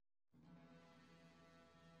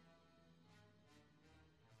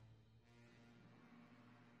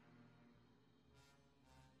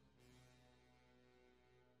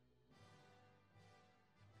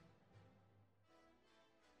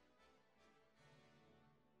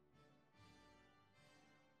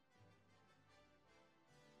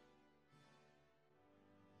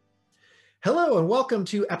Hello and welcome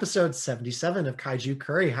to episode 77 of Kaiju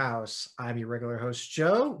Curry House. I'm your regular host,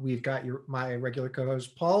 Joe. We've got my regular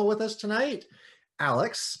co-host, Paul, with us tonight.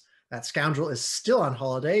 Alex, that scoundrel, is still on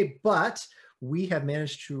holiday, but we have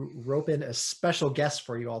managed to rope in a special guest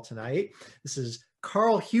for you all tonight. This is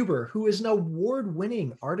Carl Huber, who is an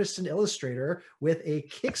award-winning artist and illustrator with a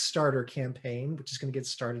Kickstarter campaign, which is going to get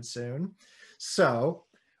started soon. So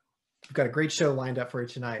we've got a great show lined up for you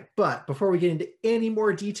tonight. But before we get into any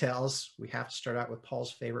more details, we have to start out with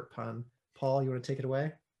Paul's favorite pun. Paul, you want to take it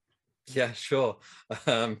away? Yeah, sure.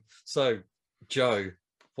 So, Joe,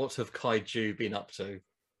 what have Kaiju been up to?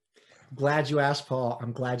 Glad you asked, Paul.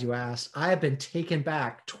 I'm glad you asked. I have been taken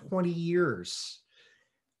back 20 years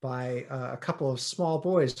by a couple of small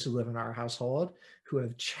boys who live in our household who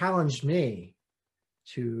have challenged me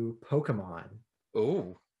to Pokemon.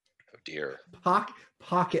 Oh dear.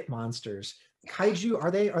 Pocket monsters. Kaiju, are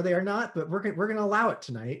they or not? But we're gonna allow it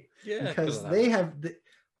tonight. Yeah, because they have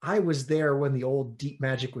I was there when the old Deep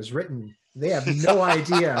Magic was written. They have no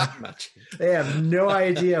idea. They have no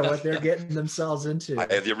idea what they're getting themselves into.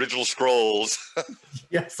 I have the original scrolls.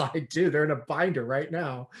 Yes, I do. They're in a binder right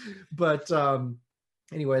now. But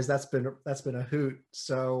anyways, that's been a hoot.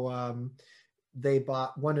 So they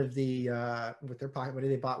bought one of the with their pocket money,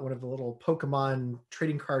 they bought one of the little Pokemon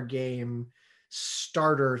trading card game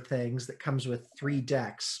starter things that comes with 3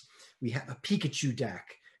 decks. We have a Pikachu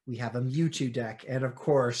deck, we have a Mewtwo deck, and of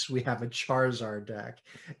course we have a Charizard deck.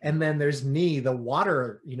 And then there's me, the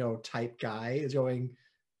water, type guy, is going,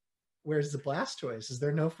 where's the Blastoise? Is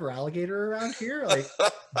there no Feraligatr around here? Like,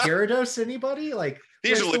 Gyarados, anybody? Like,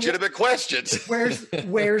 these are legitimate questions. Where's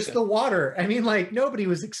the water? I mean, like, nobody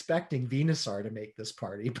was expecting Venusaur to make this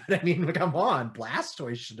party, but I mean, come on,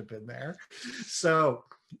 Blastoise should have been there. So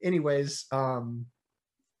anyways,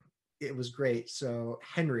 it was great. So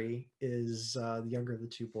Henry is the younger of the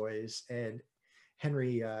 2 boys, and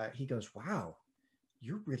Henry, he goes, wow,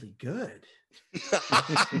 you're really good.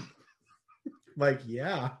 Like,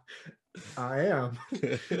 yeah, I am.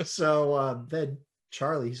 So then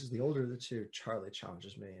Charlie, he's the older of the 2. Charlie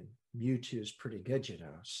challenges me, and Mewtwo is pretty good,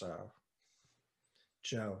 So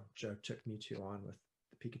Joe took Mewtwo on with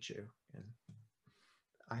the Pikachu, and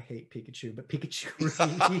I hate Pikachu, but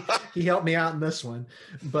Pikachu he helped me out in this one.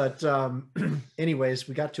 But anyways,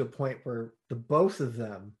 we got to a point where the both of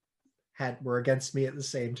them were against me at the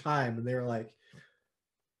same time, and they were like,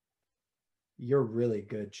 you're really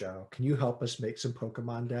good, Joe. Can you help us make some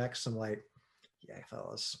Pokemon decks? I'm like, yeah,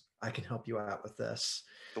 fellas, I can help you out with this.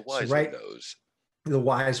 The wise one knows. The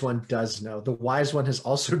wise one does know. The wise one has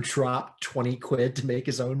also dropped 20 quid to make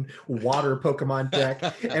his own water Pokemon deck.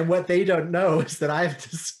 And what they don't know is that I've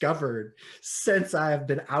discovered, since I have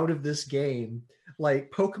been out of this game,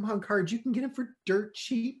 like, Pokemon cards, you can get them for dirt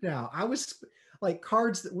cheap now. I was like,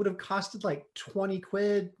 cards that would have costed like 20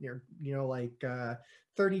 quid, like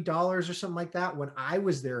 $30 or something like that when I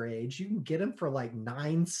was their age, you can get them for like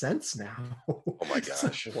 9 cents now. Oh my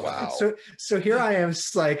gosh. Wow. So here I am,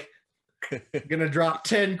 just like, gonna drop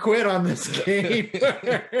 10 quid on this game.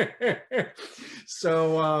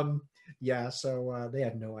 So they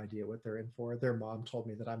had no idea what they're in for. Their mom told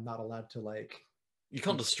me that I'm not allowed to, like, you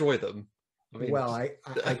can't destroy them. I mean, well, I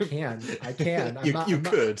can. You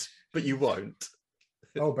could, but you won't.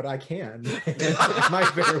 Oh, but I can. I might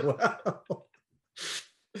very well.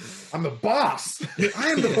 I'm the boss.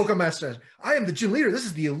 I am the Pokemon Master. I am the gym leader. This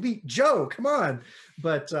is the elite Joe. Come on.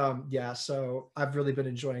 But so I've really been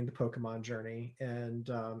enjoying the Pokemon journey, and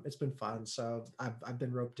it's been fun. So I've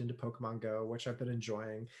been roped into Pokemon Go, which I've been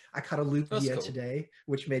enjoying. I caught a Lugia today,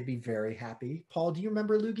 which made me very happy. Paul, do you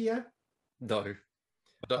remember Lugia? No.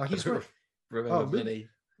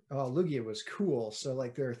 Lugia was cool. So,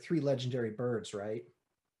 like, there are 3 legendary birds, right?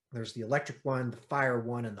 There's the electric one, the fire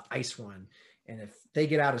one, and the ice one. And if they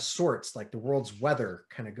get out of sorts, like, the world's weather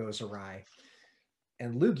kind of goes awry.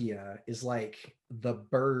 And Lugia is like the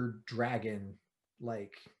bird dragon,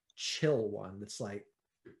 like, chill one that's like,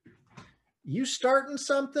 you starting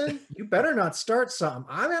something? You better not start something.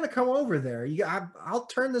 I'm going to come over there. I'll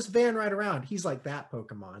turn this van right around. He's like that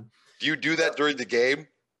Pokemon. Do you do that during the game?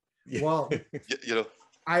 Well,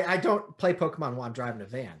 I don't play Pokemon while I'm driving a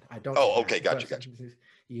van. I don't. Oh, okay. Gotcha.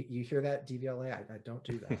 You hear that, DVLA? I don't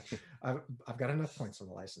do that. I've got enough points on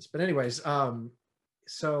the license. But anyways, so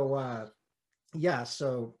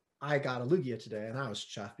I got a Lugia today, and I was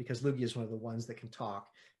chuffed because Lugia is one of the ones that can talk.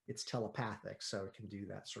 It's telepathic, so it can do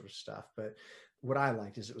that sort of stuff. But what I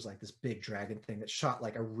liked is it was like this big dragon thing that shot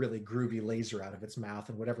like a really groovy laser out of its mouth,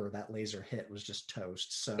 and whatever that laser hit was just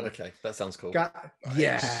toast. So okay, that sounds cool. Nice.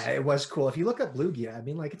 Yeah, it was cool. If you look up Lugia, I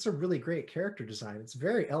mean, like it's a really great character design. It's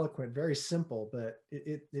very eloquent, very simple, but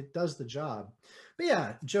it does the job. But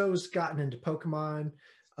yeah, Joe's gotten into Pokemon.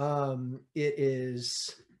 It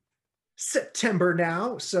is September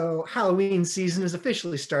now, so Halloween season is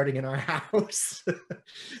officially starting in our house.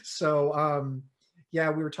 So yeah,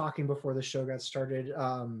 we were talking before the show got started.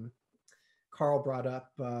 Carl brought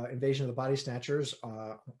up Invasion of the Body Snatchers.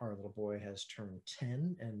 Our little boy has turned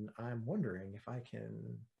 10, and I'm wondering if I can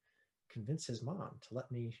convince his mom to let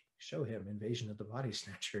me show him Invasion of the Body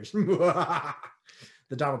Snatchers. The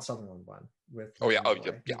Donald Sutherland one with Oh yeah,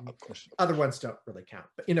 of course. Other ones don't really count,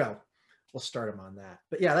 but you know, we'll start him on that.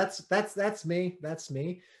 But yeah, that's me. That's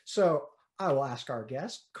me. So I will ask our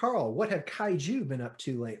guest, Carl, what have Kaiju been up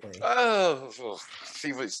to lately? See,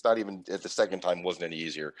 it's not even at the second time wasn't any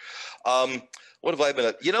easier. What have I been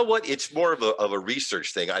up? You know what? It's more of a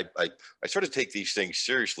research thing. I sort of take these things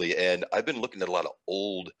seriously, and I've been looking at a lot of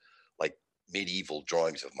old, like medieval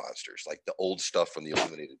drawings of monsters, like the old stuff from the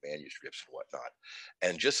illuminated manuscripts and whatnot,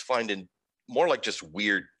 and just finding more like just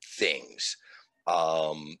weird things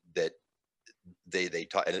that they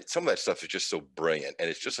taught, and some of that stuff is just so brilliant, and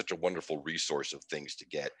it's just such a wonderful resource of things to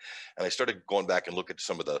get. And I started going back and look at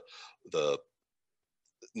some of the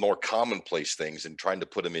more commonplace things and trying to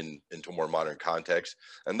put them into more modern context.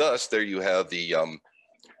 And thus, there you have the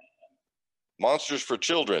Monsters for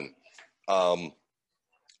Children.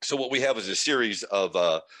 So what we have is a series of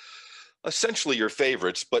essentially your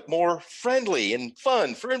favorites, but more friendly and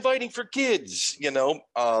fun for inviting for kids, you know.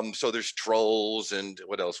 So there's trolls, and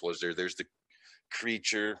what else was there? There's the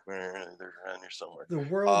creature. They're around here somewhere. The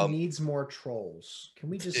world needs more trolls. Can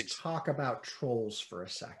we just talk about trolls for a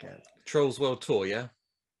second? Trolls World Tour, yeah?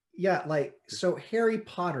 Yeah, like, so Harry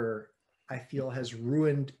Potter, I feel, has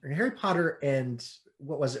ruined Harry Potter and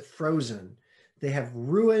what was it, Frozen? They have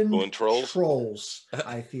ruined trolls,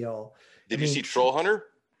 I feel. Did you see Troll Hunter?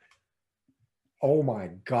 Oh my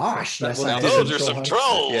gosh! Yes, now those are some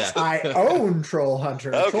trolls. Yeah. I own Troll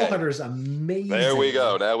Hunter. Okay. Troll Hunter is amazing. There we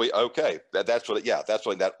go. Now that's what. Yeah, that's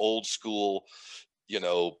what that old school, you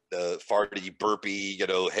know, farty, burpy, you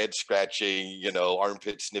know, head scratching, you know,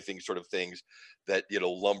 armpit sniffing sort of things that, you know,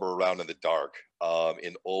 lumber around in the dark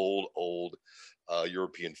in old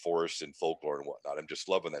European forests and folklore and whatnot. I'm just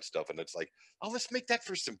loving that stuff, and it's like, oh, let's make that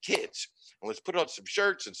for some kids, and let's put on some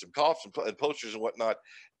shirts and some coughs and posters and whatnot.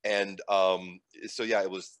 And so yeah,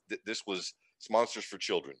 this was Monsters for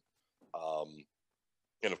Children,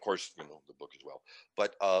 and of course, you know, the book as well.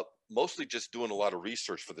 But mostly just doing a lot of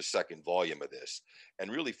research for the second volume of this,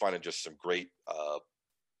 and really finding just some great,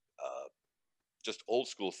 just old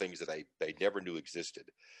school things that I never knew existed.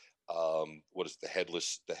 What is the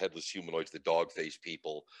headless humanoids, the dog faced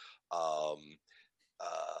people,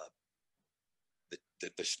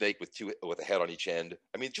 the snake with a head on each end.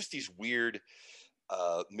 I mean, just these weird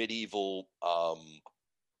medieval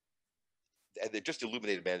and they're just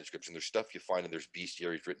illuminated manuscripts, and there's stuff you find, and there's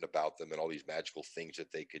bestiaries written about them, and all these magical things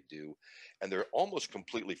that they could do, and they're almost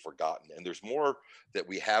completely forgotten. And there's more that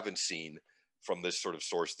we haven't seen from this sort of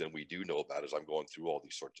source than we do know about as I'm going through all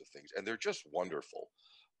these sorts of things, and they're just wonderful.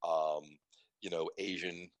 You know,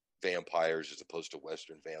 Asian vampires as opposed to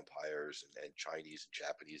Western vampires, and Chinese and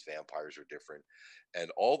Japanese vampires are different,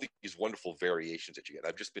 and all these wonderful variations that you get.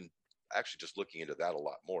 I've just been actually just looking into that a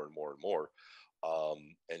lot more and more and more,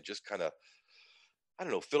 and just kind of, I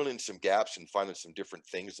don't know, filling in some gaps and finding some different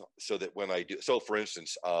things so that when I do, so for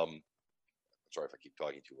instance, sorry if I keep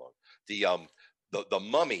talking too long, the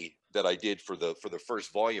mummy that I did for the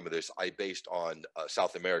first volume of this, I based on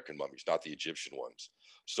South American mummies, not the Egyptian ones.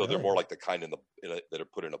 So they're more like the kind that are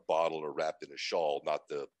put in a bottle or wrapped in a shawl, not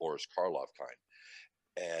the Boris Karloff kind.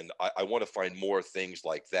 And I want to find more things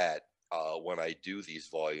like that when I do these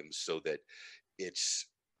volumes, so that it's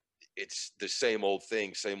the same old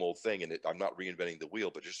thing, and I'm not reinventing the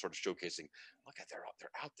wheel, but just sort of showcasing, look at they're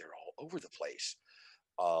out there all over the place.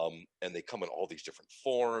 And they come in all these different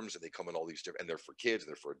forms, and they come in all these different, and they're for kids, and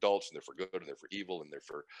they're for adults, and they're for good, and they're for evil, and they're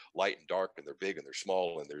for light and dark, and they're big and they're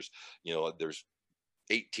small, and there's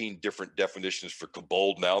 18 different definitions for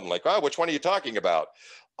kobold now. I'm like, which one are you talking about?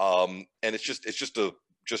 And it's just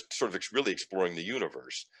sort of really exploring the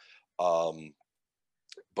universe.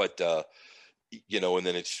 But and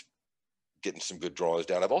then it's getting some good drawings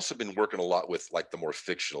down. I've also been working a lot with like the more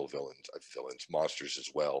fictional villains, monsters as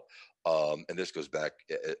well. And this goes back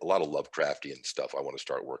a lot of Lovecraftian stuff I want to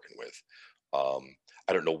start working with.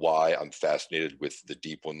 I don't know why I'm fascinated with the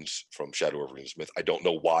deep ones from Shadow over Innsmouth. I don't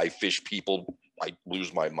know why fish people I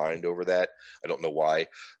lose my mind over that. I don't know why,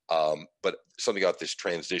 but something about this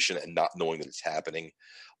transition and not knowing that it's happening,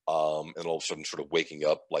 and all of a sudden sort of waking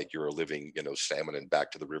up like you're a living, salmon, and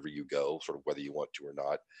back to the river you go, sort of whether you want to or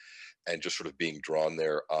not, and just sort of being drawn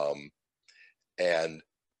there, and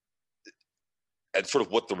sort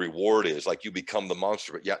of what the reward is. Like, you become the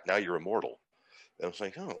monster, but yeah, now you're immortal. And I was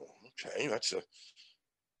like, oh, okay,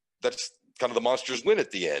 that's kind of the monsters win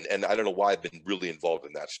at the end. And I don't know why I've been really involved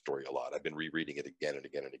in that story a lot. I've been rereading it again and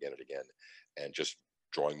again and again and again, and just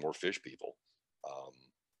drawing more fish people.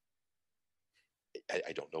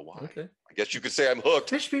 I don't know why. Okay. I guess you could say I'm hooked.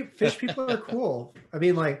 Fish people are cool. I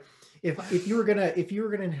mean, like, if you were gonna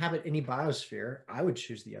inhabit any biosphere, I would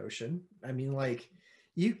choose the ocean. I mean, like,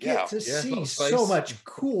 you get to see so much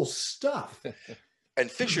cool stuff. And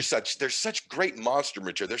fish are they're such great monster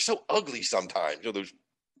material. They're so ugly sometimes. Those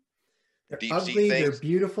they're deep ugly, sea things. They're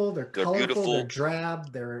beautiful, they're colorful, they're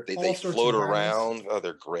drab, they float around. Oh,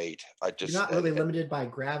 they're great. You're not really limited by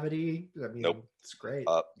gravity. I mean, nope. It's great.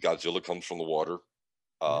 Godzilla comes from the water.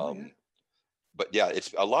 Yeah. But yeah,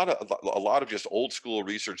 it's a lot of just old school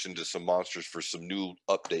research into some monsters for some new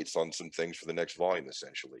updates on some things for the next volume,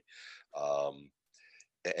 essentially.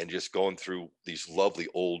 And just going through these lovely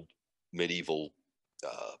old medieval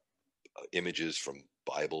images from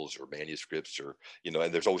Bibles or manuscripts, or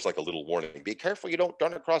and there's always like a little warning: be careful, you don't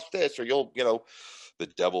run across this, or you'll the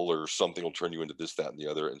devil or something will turn you into this, that, and the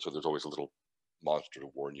other. And so there's always a little monster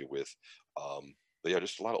to warn you with. But yeah,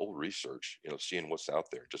 just a lot of old research, seeing what's out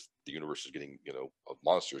there. Just the universe is getting, of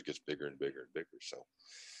monsters gets bigger and bigger and bigger. So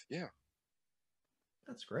yeah,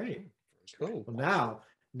 that's great. Cool. Well,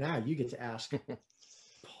 now you get to ask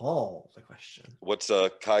Paul the question. What's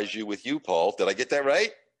kaiju with you, Paul? Did I get that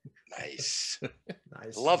right? Nice.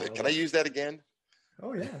 Nice. Love it. Can I use that again?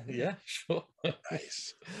 Oh yeah. Yeah, sure.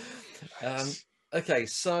 Nice. Okay,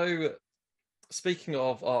 so speaking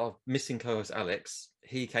of our missing co-host Alex,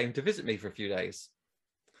 he came to visit me for a few days.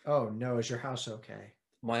 Oh no, is your house okay?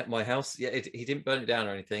 My house, yeah, he didn't burn it down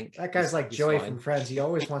or anything. That guy's like Joey from Friends. He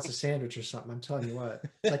always wants a sandwich or something. I'm telling you what.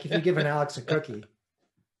 It's like if you're giving Alex a cookie.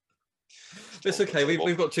 It's okay.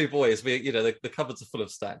 We've got two boys. The cupboards are full of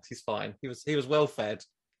snacks. He's fine. He was well fed.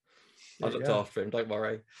 I looked after him. Don't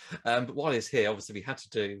worry. But while he's here, obviously we had to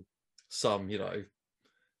do some,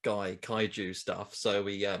 kaiju stuff. So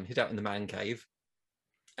we hid out in the man cave,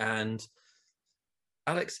 and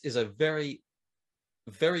Alex is a very,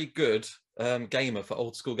 very good gamer for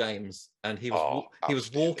old school games, and he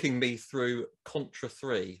was walking me through Contra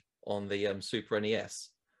 3 on the Super NES,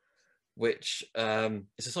 which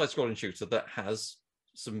is a side-scrolling shooter that has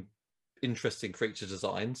some interesting creature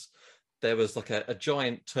designs. There was like a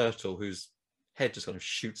giant turtle whose head just kind of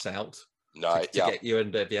shoots out to get you,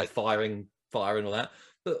 and firing and all that.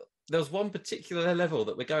 But there was one particular level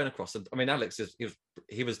that we're going across, and I mean, Alex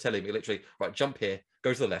he was telling me literally, right, jump here,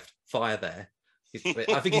 go to the left, fire there.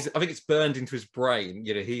 I think it's burned into his brain.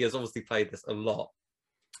 He has obviously played this a lot.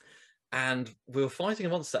 And we were fighting a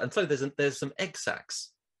monster, and so there's some egg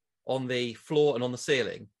sacs on the floor and on the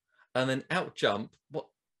ceiling, and then out jump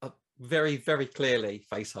very, very clearly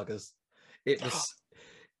face huggers. It was,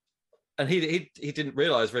 and he didn't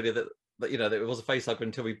realize really that it was a face hugger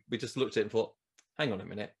until we just looked at it and thought, hang on a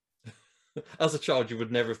minute. As a child, you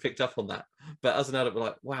would never have picked up on that, but as an adult, we're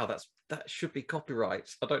like, wow, that should be copyright.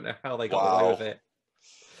 I don't know how they got away with it,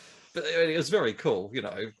 but it was very cool.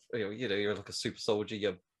 You're like a super soldier.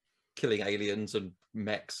 You're killing aliens and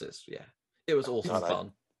mechs. It was awesome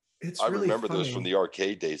fun. I remember those from the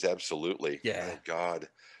arcade days. Absolutely. Yeah. Oh God.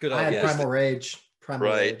 Good. I had Primal Rage.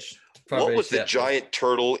 Rage. What was the giant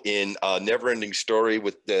turtle in Neverending Story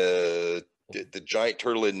with the giant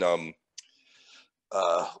turtle in the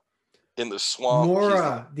swamp?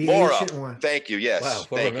 Mora, the ancient one. Thank you. Yes. Wow.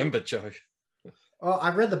 Well remembered, Joe. Oh,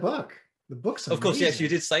 I read the book. The book's amazing. Of course, yes, you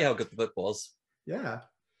did say how good the book was. Yeah.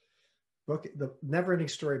 The Neverending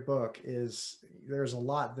Story book there's a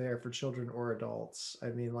lot there for children or adults. I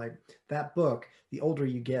mean, like, that book, the older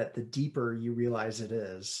you get, the deeper you realize it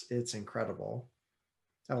is. It's incredible.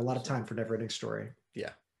 I have a lot of time for Neverending Story.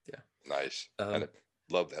 Yeah. Nice. And I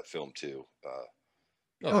love that film too.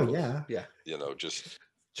 Yeah. Just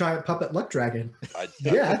giant puppet luck dragon. I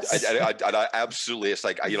absolutely. It's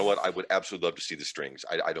like, you know what? I would absolutely love to see the strings.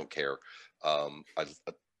 I don't care. I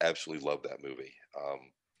absolutely love that movie.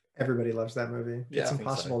 Everybody loves that movie. Yeah, it's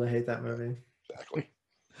impossible to hate that movie. Exactly.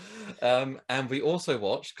 And we also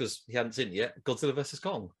watched, because he hadn't seen it yet, Godzilla vs.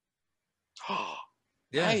 Kong.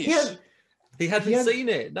 Yeah. Nice. He hadn't seen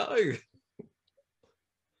it. No.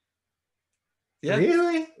 Yeah.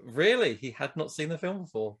 Really? He had not seen the film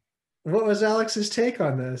before. What was Alex's take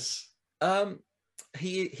on this?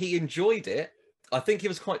 He enjoyed it, I think he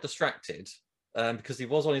was quite distracted because he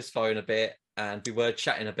was on his phone a bit and we were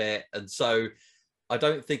chatting a bit, and so I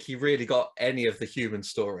don't think he really got any of the human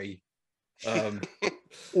story.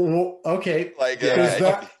 Well, okay. Like,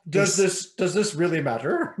 does this really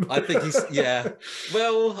matter? I think he's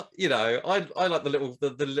Well, you know, I like the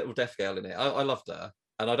little deaf girl in it. I loved her,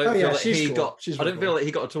 and I don't feel that he cool. got. She's I don't really feel cool. that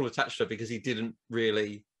he got at all attached to her because he didn't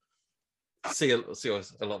really see a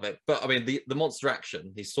lot of it. But I mean, the monster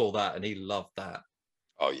action, he saw that and he loved that.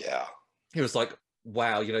 Oh yeah. He was like,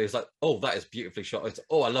 wow, you know, he's like, oh, that is beautifully shot. It's,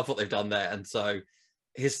 oh, I love what they've done there. And so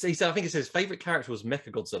he said, I think his favorite character was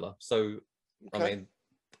Mechagodzilla. So Okay. I mean,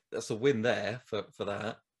 that's a win there for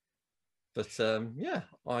that. But yeah,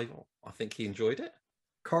 I think he enjoyed it.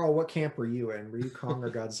 Carl, what camp were you in? Were you Kong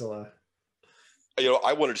or Godzilla? You know,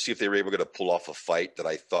 I wanted to see if they were able to pull off a fight that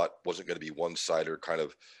I thought wasn't going to be one-sided, kind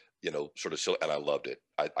of, you know, sort of silly, and I loved it.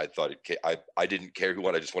 I thought I didn't care who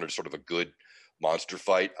won. I just wanted sort of a good monster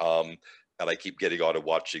fight. And I keep getting on to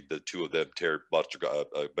watching the two of them tear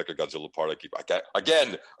Mechagodzilla apart. I keep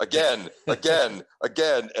again, and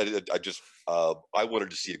I just I wanted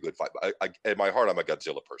to see a good fight. In my heart, I'm a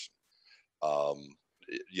Godzilla person.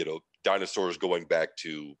 You know, dinosaurs going back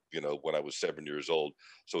to, you know, when I was 7 years old,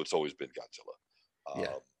 so it's always been Godzilla.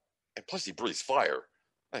 And plus he breathes fire.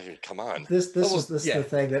 I mean, come on. This is the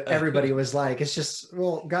thing that everybody was like, it's just,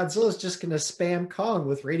 well, Godzilla's just going to spam Kong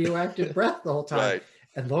with radioactive breath the whole time. Right.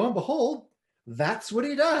 And lo and behold, that's what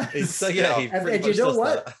he does. So yeah, and you know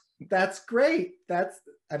what? That's great. I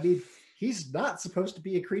mean, he's not supposed to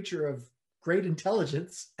be a creature of great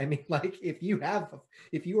intelligence. I mean, like, if you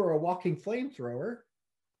are a walking flamethrower,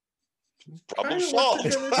 problem solved.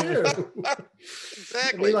 Exactly.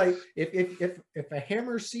 Exactly. I mean, like, if a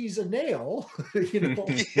hammer sees a nail, you know.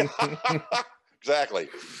 Exactly.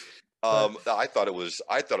 I thought it was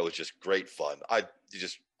just great fun.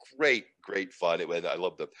 Great fun. I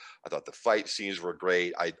thought the fight scenes were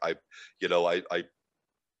great. How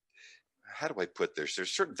do I put this?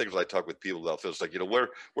 There's certain things when I talk with people that feels like, you know, where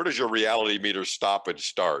does your reality meter stop and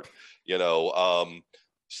start? You know,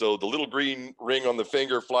 so the little green ring on the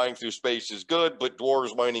finger flying through space is good, but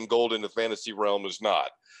dwarves mining gold in the fantasy realm is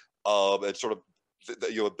not. It's sort of,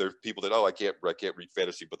 you know, there's people that, I can't read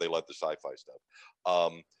fantasy, but they like the sci-fi stuff.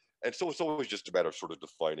 And so it's always just a matter of sort of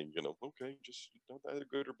defining, you know, okay, just either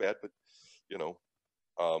good or bad, but, you know,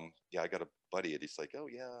 I got a buddy and he's like, oh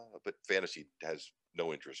yeah, but fantasy has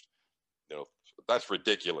no interest. You know, that's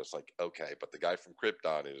ridiculous. Like, okay, but the guy from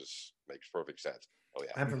Krypton makes perfect sense. Oh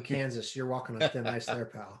yeah. I'm from Kansas. You're walking on thin ice there,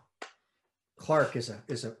 pal. Clark is a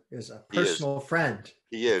personal friend.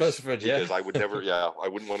 He is. Personal friend, yeah. Because I would never, I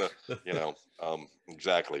wouldn't want to, you know,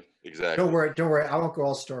 exactly. Don't worry. I won't go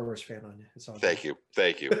all Star Wars fan on you. It's all Thank you.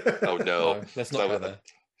 Oh no. Let's not go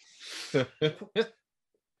there.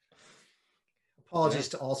 Apologies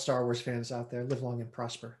to all Star Wars fans out there. Live long and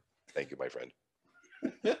prosper. Thank you, my friend.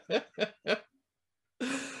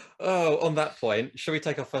 Oh, on that point, shall we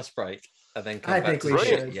take our first break and then come I back think to we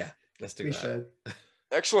should. Yeah, let's do we that. Should.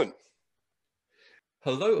 Excellent.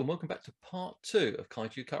 Hello and welcome back to part 2 of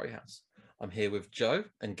Kaiju Curry House. I'm here with Joe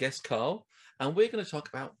and guest Carl, and we're going to talk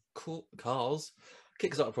about Carl's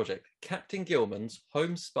Kickstarter project, Captain Gilman's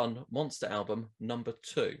Homespun Monster Album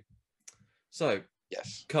 #2. So,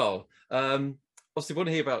 yes, Carl, obviously we want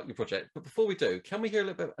to hear about your project, but before we do, can we hear a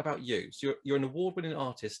little bit about you? So you're an award-winning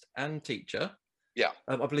artist and teacher. Yeah.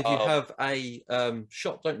 I believe you have a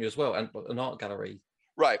shop, don't you, as well, and an art gallery.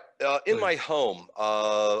 Right. In my home,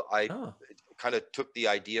 I kind of took the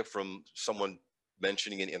idea from someone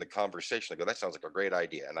mentioning it in a conversation. I go, that sounds like a great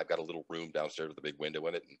idea. And I've got a little room downstairs with a big window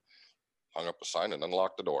in it, and hung up a sign and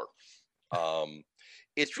unlocked the door.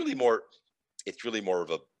 It's really more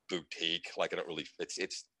of a boutique. Like, I don't really,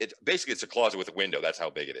 it's basically it's a closet with a window. That's how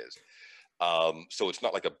big it is. So it's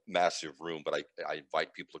not like a massive room, but I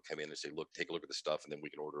invite people to come in and say, look, take a look at the stuff, and then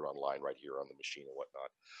we can order online right here on the machine and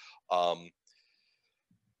whatnot.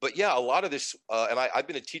 But yeah, a lot of this, and I've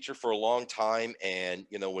been a teacher for a long time, and,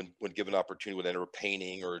 you know, when given opportunity would enter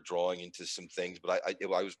painting or drawing into some things, but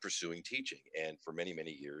I was pursuing teaching, and for many,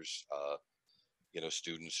 many years, you know,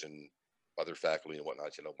 students and other faculty and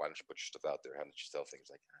whatnot, you know, why don't you put your stuff out there? How don't you sell things?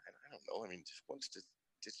 Like, I don't know. I mean,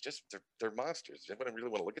 it's just they're monsters. Does anybody really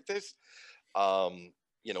want to look at this?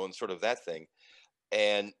 You know, and sort of that thing.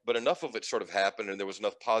 But enough of it sort of happened, and there was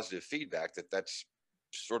enough positive feedback that's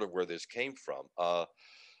sort of where this came from.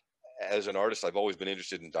 As an artist, I've always been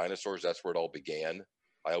interested in dinosaurs. That's where it all began.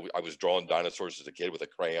 I was drawing dinosaurs as a kid with a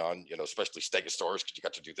crayon, you know, especially Stegosaurus, because you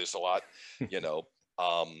got to do this a lot, you know.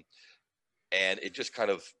 And it just kind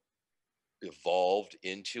of evolved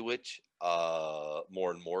into it,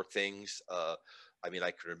 more and more things. I mean,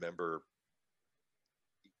 I can remember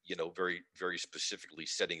very, very specifically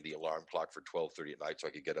setting the alarm clock for 12:30 at night so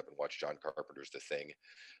I could get up and watch John Carpenter's The Thing.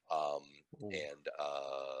 And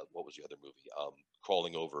what was the other movie?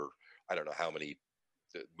 Crawling over, I don't know how many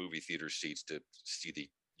movie theater seats to see the,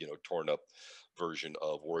 torn up version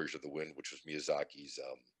of Warriors of the Wind, which was Miyazaki's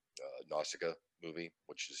Nausicaa movie,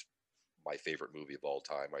 which is my favorite movie of all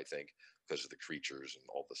time, I think, because of the creatures and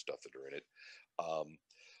all the stuff that are in it.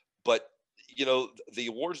 But the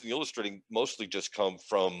awards and the illustrating mostly just come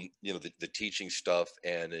from, the teaching stuff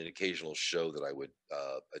and an occasional show that I would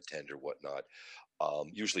attend or whatnot,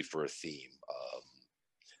 usually for a theme,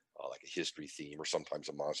 like a history theme or sometimes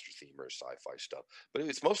a monster theme or a sci-fi stuff. But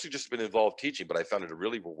it's mostly just been involved teaching, but I found it a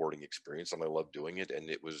really rewarding experience and I love doing it. And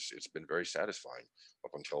it's been very satisfying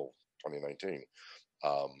up until 2019,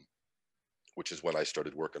 which is when I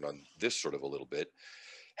started working on this sort of a little bit.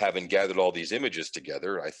 Having gathered all these images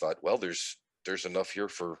together, I thought, well, there's enough here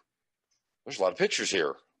there's a lot of pictures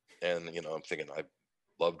here. And, I'm thinking, I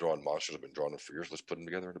love drawing monsters. I've been drawing them for years. Let's put them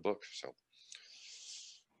together in a book. So.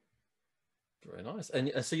 Very nice.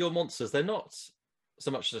 And so your monsters, they're not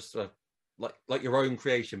so much just like your own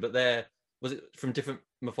creation, but was it from different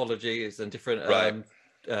mythologies and different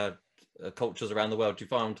cultures around the world? You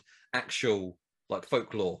found actual like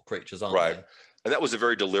folklore creatures, aren't right. there? And that was a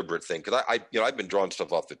very deliberate thing because I've been drawing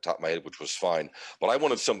stuff off the top of my head, which was fine, but I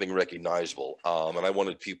wanted something recognizable, and I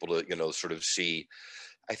wanted people to sort of see.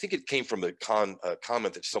 I think it came from a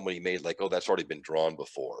comment that somebody made, like, "Oh, that's already been drawn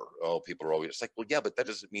before." Oh, people are always like, "Well, yeah, but that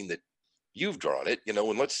doesn't mean that you've drawn it, and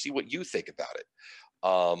let's see what you think about it."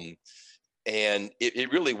 And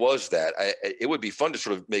it really was that. It would be fun to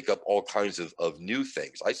sort of make up all kinds of new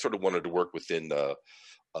things. I sort of wanted to work within a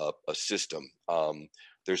system.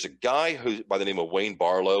 There's a guy who, by the name of Wayne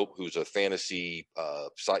Barlow, who's a fantasy.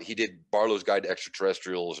 He did Barlow's Guide to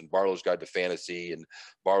Extraterrestrials and Barlow's Guide to Fantasy and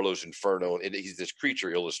Barlow's Inferno, and he's this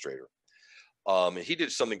creature illustrator. And he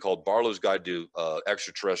did something called Barlow's Guide to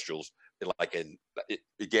Extraterrestrials. Again,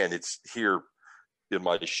 it's here in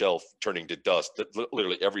my shelf, turning to dust.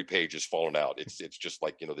 Literally every page has fallen out. It's just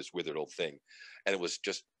like this withered old thing, and it was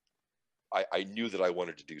just. I knew that I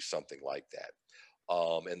wanted to do something like that.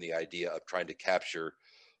 And the idea of trying to capture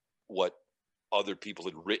what other people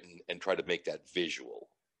had written and try to make that visual.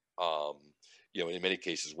 In many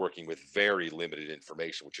cases, working with very limited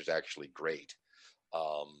information, which is actually great.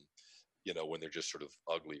 When they're just sort of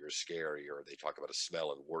ugly or scary, or they talk about a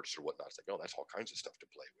smell and warts or whatnot. It's like, oh, that's all kinds of stuff to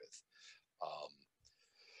play with.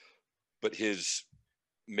 But his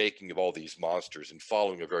making of all these monsters and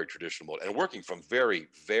following a very traditional mode and working from very,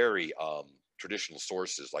 very traditional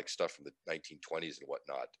sources, like stuff from the 1920s and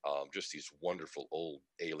whatnot, just these wonderful old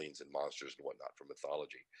aliens and monsters and whatnot from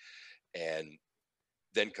mythology, and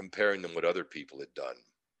then comparing them what other people had done.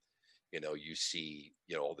 You see,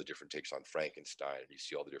 all the different takes on Frankenstein, and you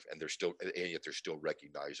see all the different, and yet they're still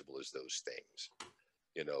recognizable as those things,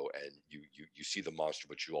 and you see the monster,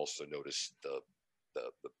 but you also notice the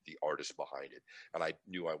artist behind it. And I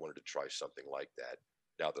knew I wanted to try something like that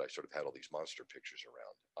now that I sort of had all these monster pictures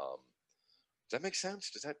around. Does that make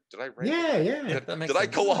sense? Did I write? Yeah. Did I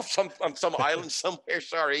go off on some island somewhere?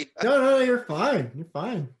 Sorry. No, you're fine. You're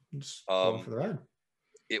fine. Just going for the ride.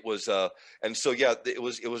 It was, and so yeah, it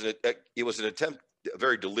was an attempt, a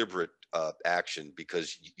very deliberate action,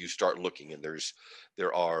 because you start looking and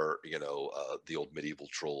there are the old medieval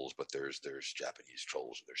trolls, but there's Japanese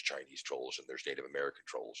trolls, and there's Chinese trolls, and there's Native American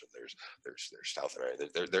trolls, and there's South American.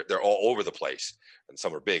 They're all over the place, and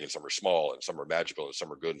some are big and some are small, and some are magical and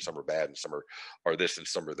some are good and some are bad and some are this and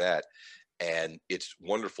some are that. And it's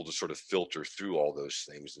wonderful to sort of filter through all those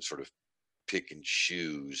things and sort of pick and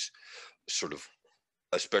choose, sort of,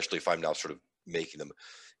 especially if I'm now sort of making them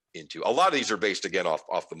into, a lot of these are based again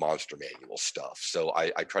off the monster manual stuff. So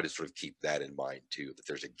I try to sort of keep that in mind too, that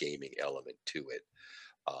there's a gaming element to it.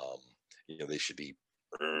 They should be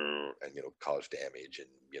and cause damage and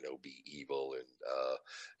be evil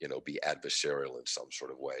and be adversarial in some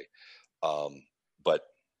sort of way. But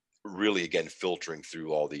really, again, filtering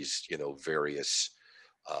through all these various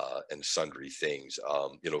and sundry things,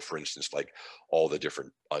 for instance, like all the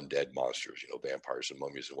different undead monsters, vampires and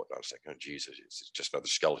mummies and whatnot. It's like, oh, Jesus, it's just another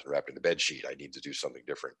skeleton wrapped in a bed sheet. I need to do something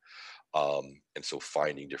different. And so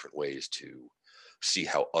finding different ways to see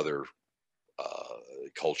how other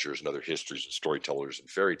cultures and other histories and storytellers and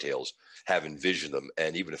fairy tales have envisioned them.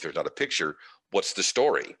 And even if there's not a picture, what's the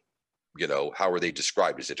story? How are they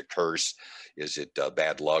described? Is it a curse? Is it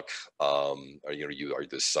bad luck? You are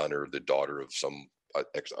the son or the daughter of some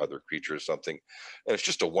other creature or something. And it's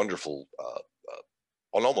just a wonderful,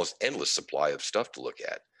 an almost endless supply of stuff to look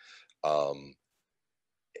at.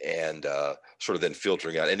 and sort of then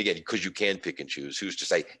filtering out. And again, because you can pick and choose, who's to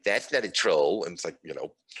say that's not a troll? And it's like,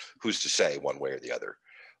 who's to say one way or the other?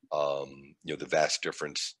 The vast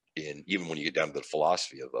difference in, even when you get down to the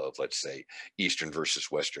philosophy of let's say Eastern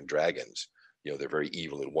versus Western dragons, they're very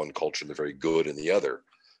evil in one culture and they're very good in the other,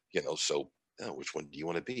 so which one do you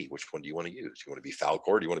want to be? Which one do you want to use? Do you want to be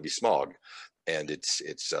Falkor? Do you want to be Smaug? And it's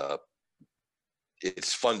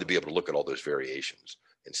fun to be able to look at all those variations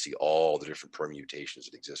and see all the different permutations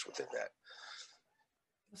that exist within that.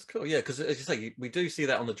 That's cool. Yeah, because as you say, we do see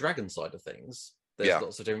that on the dragon side of things. There's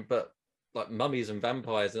lots of different, but like mummies and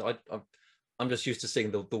vampires, and I'm just used to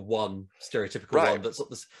seeing the one stereotypical one. That's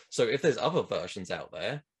so if there's other versions out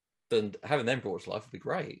there, then having them brought to life would be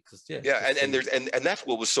great. Because and there's and that's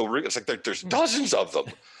what was so real. It's like there's dozens of them.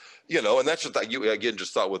 And that's what you again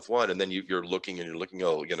just thought with one, and then you're looking,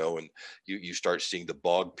 and you start seeing the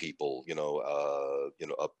bog people,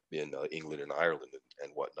 up in England and Ireland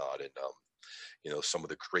and whatnot, and some of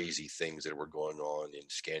the crazy things that were going on in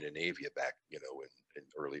Scandinavia back, in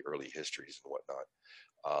early histories and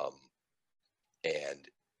whatnot, and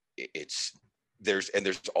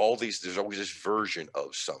there's always this version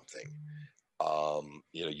of something.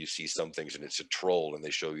 You see some things and it's a troll, and they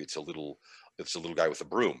show you it's a little guy with a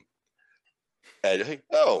broom. And you think,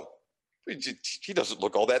 oh, he doesn't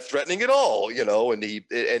look all that threatening at all, and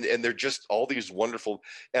and they're just all these wonderful.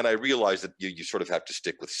 And I realize that you sort of have to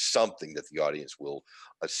stick with something that the audience will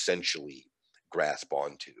essentially grasp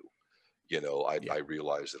onto. I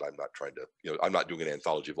realize that I'm not trying to, I'm not doing an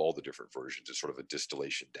anthology of all the different versions. It's sort of a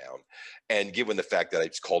distillation down. And given the fact that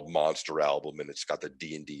it's called Monster Album and it's got the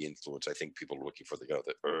D&D influence, I think people are looking for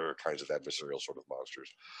the kinds of adversarial sort of monsters.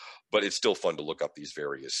 But it's still fun to look up these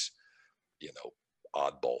various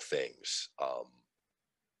oddball things,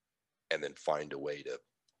 and then find a way to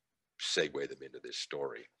segue them into this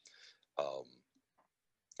story.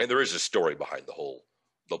 And there is a story behind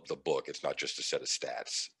the book. It's not just a set of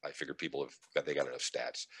stats. I figure people they got enough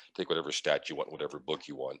stats. Take whatever stat you want, whatever book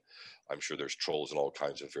you want. I'm sure there's trolls in all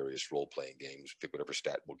kinds of various role-playing games. Pick whatever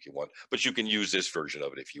stat book you want, but you can use this version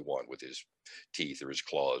of it if you want, with his teeth or his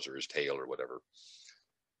claws or his tail or whatever.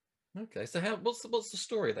 Okay, so what's the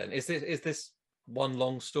story then? Is this one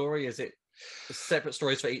long story? Is it separate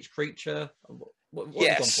stories for each creature? What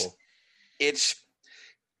yes, it's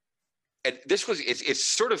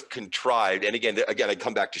sort of contrived. And again, I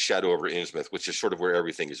come back to Shadow over Innsmouth, which is sort of where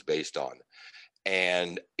everything is based on,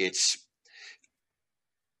 and it's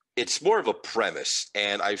more of a premise.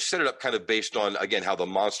 And I've set it up kind of based on, again, how the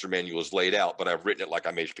monster manual is laid out, but I've written it like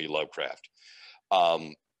I'm H.P. Lovecraft.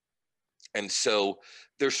 And so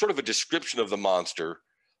there's sort of a description of the monster,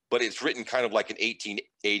 but it's written kind of like an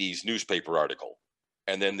 1880s newspaper article.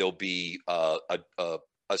 And then there'll be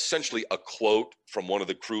essentially a quote from one of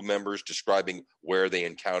the crew members describing where they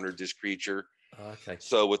encountered this creature. Okay.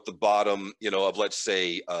 So with the bottom, of, let's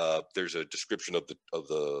say, there's a description of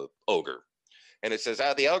the ogre, and it says,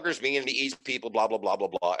 the ogre's mean to eat people, blah blah blah blah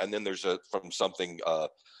blah. And then there's from something,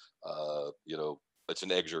 it's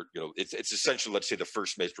an excerpt. It's essentially, let's say, the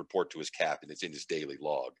first mate's report to his captain. It's in his daily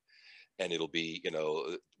log, and it'll be,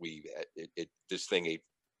 this thing ate,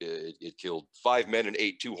 it killed 5 men and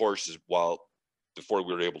ate 2 horses before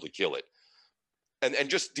we were able to kill it, and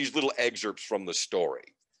just these little excerpts from the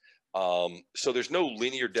story. So there's no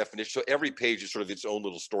linear definition. So every page is sort of its own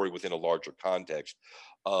little story within a larger context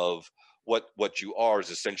of what you are is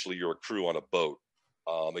essentially you're a crew on a boat.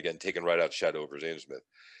 Again, taken right out Shadow over Innsmouth,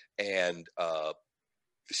 and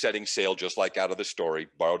setting sail just like out of the story,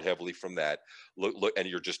 borrowed heavily from that. Look, and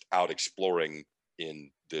you're just out exploring in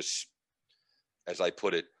this, as I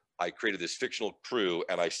put it, I created this fictional crew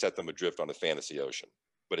and I set them adrift on a fantasy ocean,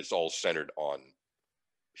 but it's all centered on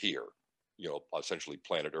here, essentially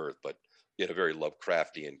planet Earth, but in a very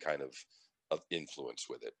Lovecraftian kind of influence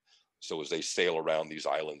with it. So as they sail around these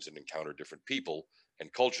islands and encounter different people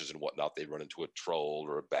and cultures and whatnot, they run into a troll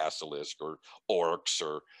or a basilisk or orcs.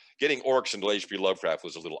 Or getting orcs into H.P. Lovecraft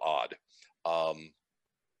was a little odd.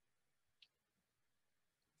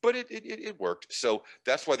 But it worked. So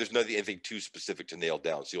that's why there's anything too specific to nail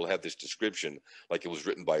down. So you'll have this description like it was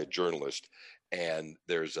written by a journalist, and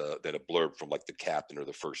there's then a blurb from like the captain or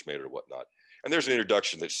the first mate or whatnot. And there's an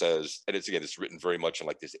introduction that says, and it's written very much in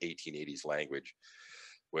like this 1880s language,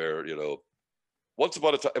 where, once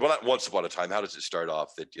upon a time, well, not once upon a time, how does it start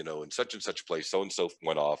off? That, in such and such place, so-and-so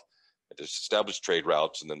went off to establish trade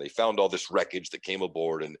routes, and then they found all this wreckage that came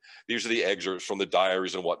aboard, and these are the excerpts from the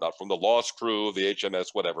diaries and whatnot from the lost crew of the HMS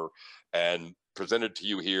whatever, and presented to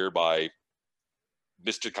you here by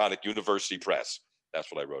Miskatonic University Press.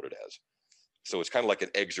 That's what I wrote it as. So it's kind of like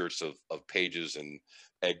an excerpts of pages and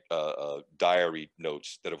diary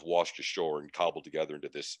notes that have washed ashore and cobbled together into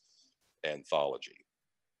this anthology.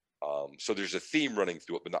 So there's a theme running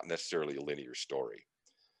through it, but not necessarily a linear story.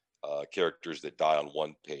 Characters that die on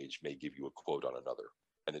one page may give you a quote on another,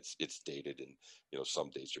 and it's dated, and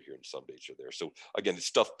some dates are here and some dates are there. So again, it's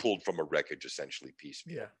stuff pulled from a wreckage, essentially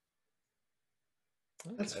piecemeal. Yeah.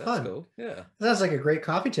 Okay, that's fun. Cool. Yeah, that's like a great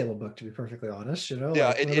coffee table book, to be perfectly honest. Yeah, like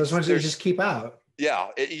one of those ones that you just keep out. Yeah,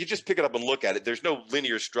 you just pick it up and look at it. There's no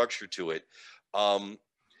linear structure to it.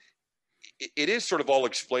 It is sort of all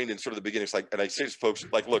explained in sort of the beginning. It's like, and I say to folks,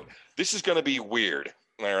 like, look, this is going to be weird.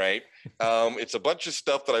 All right. It's a bunch of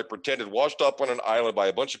stuff that I pretended washed up on an island by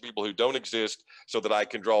a bunch of people who don't exist so that I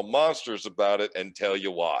can draw monsters about it and tell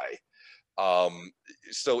you why.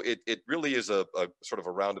 So it really is a sort of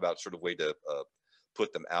a roundabout sort of way to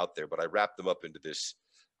put them out there. But I wrap them up into this,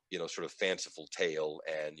 sort of fanciful tale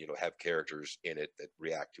and, have characters in it that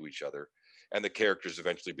react to each other. And the characters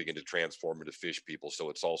eventually begin to transform into fish people. So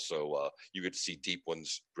it's also, you get to see deep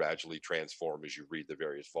ones gradually transform as you read the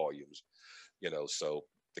various volumes, so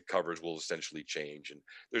the covers will essentially change. And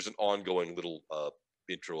there's an ongoing little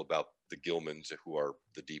intro about the Gilmans, who are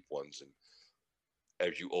the deep ones. And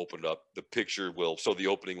as you open up, the picture will, so the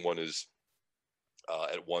opening one is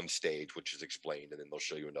at one stage, which is explained, and then they'll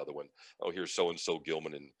show you another one. Oh, here's so-and-so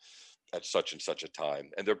Gilman and at such and such a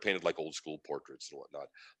time, and they're painted like old school portraits and whatnot.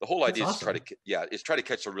 The whole idea is to try to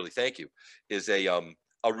catch a really is a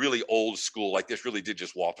really old school, like this really did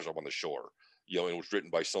just waft up on the shore, and it was written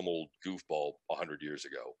by some old goofball 100 years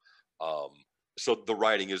ago. So the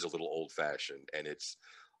writing is a little old fashioned, and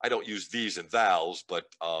I don't use these and thous,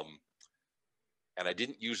 but and I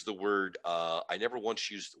didn't use the word. I never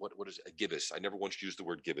once used what is a gibbous. I never once used the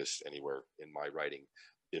word gibbous anywhere in my writing.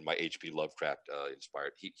 In my H.P. Lovecraft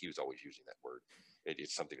inspired, he was always using that word.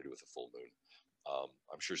 It's something to do with the full moon.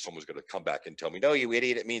 I'm sure someone's going to come back and tell me, "No, you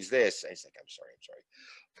idiot! It means this." I was like, "I'm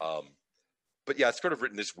sorry." But yeah, it's sort of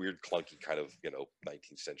written this weird, clunky kind of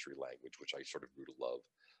 19th century language, which I sort of grew to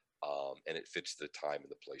love, and it fits the time and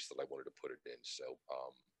the place that I wanted to put it in. So,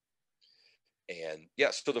 and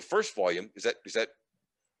yeah, so the first volume is that.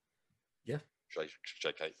 Yeah.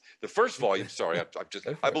 Should I the first volume? Sorry,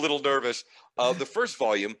 I'm a little nervous. The first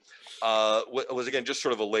volume was again just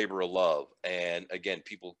sort of a labor of love, and again,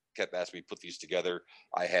 people kept asking me to put these together.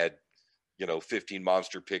 I had 15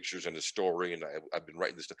 monster pictures and a story, and I've been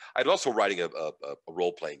writing this stuff. I'd also writing a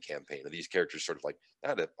role playing campaign, and these characters sort of like,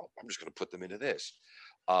 I'm just going to put them into this,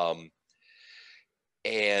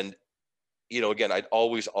 and again, I'd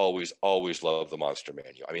always love the Monster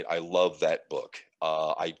Manual. I mean, I love that book.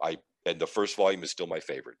 And the first volume is still my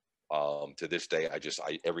favorite. To this day, I'm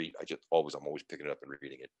always picking it up and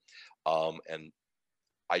reading it. And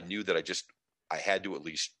I knew that I had to at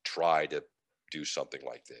least try to do something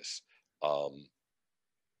like this. I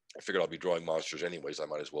figured I'll be drawing monsters anyways. I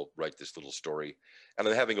might as well write this little story, and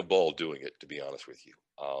I'm having a ball doing it, to be honest with you.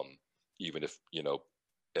 Even if,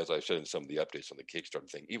 as I said in some of the updates on the Kickstarter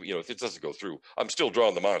thing, even, if it doesn't go through, I'm still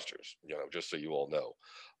drawing the monsters, just so you all know.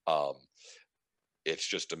 It's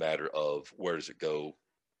just a matter of where does it go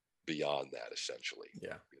beyond that, essentially.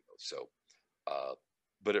 Yeah. So,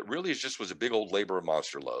 but it really was a big old labor of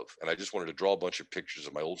monster love. And I just wanted to draw a bunch of pictures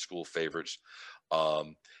of my old school favorites,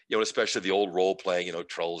 especially the old role playing,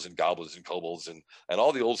 trolls and goblins and kobolds and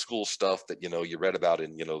all the old school stuff that, you read about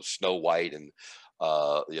in, Snow White and,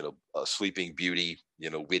 Sleeping Beauty,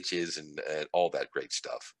 witches and all that great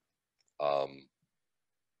stuff.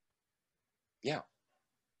 Yeah.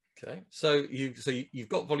 Okay, so you've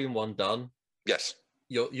got volume 1 done. Yes.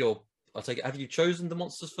 I'll take it. Have you chosen the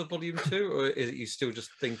monsters for volume 2, or is it you still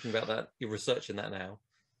just thinking about that? You're researching that now.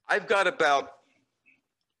 I've got about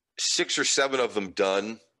 6 or 7 of them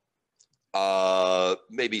done.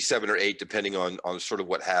 Maybe 7 or 8, depending on sort of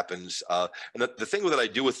what happens. And the thing that I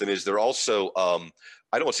do with them is they're also, I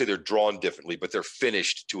don't want to say they're drawn differently, but they're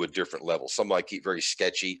finished to a different level. Some I keep very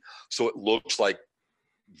sketchy, so it looks like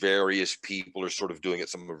various people are sort of doing it.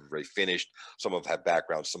 Some of them are very finished. Some of them have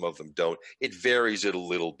backgrounds. Some of them don't. It varies it a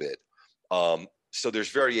little bit. So there's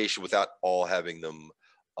variation without all having them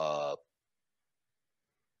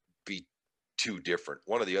be too different.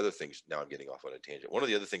 One of the other things, now I'm getting off on a tangent. One of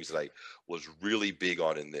the other things that I was really big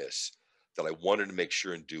on in this that I wanted to make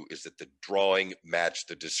sure and do is that the drawing matched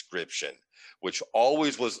the description, which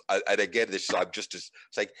always was, and again, it's like,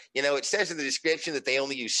 it says in the description that they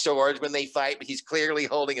only use swords when they fight, but he's clearly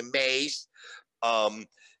holding a mace.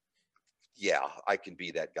 Yeah, I can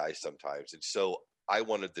be that guy sometimes. And so I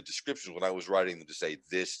wanted the descriptions when I was writing them to say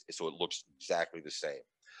this, so it looks exactly the same.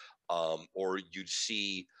 Or you'd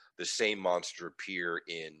see the same monster appear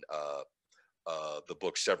in the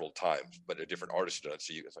book several times, but a different artist done it.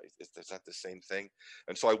 So is that the same thing?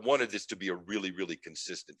 And so I wanted this to be a really, really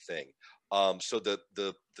consistent thing. So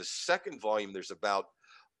the second volume, there's about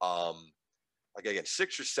like again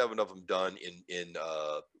 6 or 7 of them done in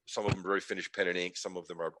some of them very finished pen and ink, some of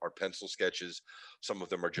them are pencil sketches, some of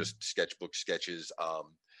them are just sketchbook sketches.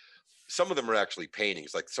 Some of them are actually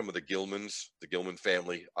paintings, like some of the Gilman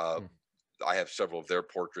family. I have several of their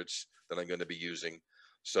portraits that I'm going to be using.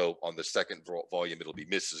 So on the second volume, it'll be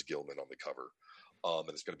Mrs. Gilman on the cover, and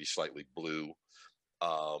it's going to be slightly blue.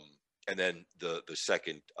 And then the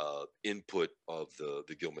second input of the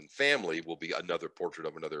Gilman family will be another portrait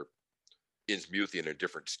of another Innsmouth in a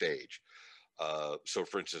different stage. So,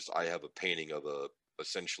 for instance, I have a painting of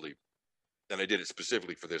essentially, and I did it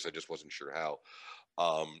specifically for this. I just wasn't sure how.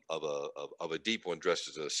 Of a deep one dressed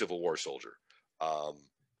as a Civil War soldier.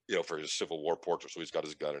 For his Civil War portrait. So he's got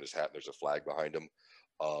his gun and his hat, and there's a flag behind him.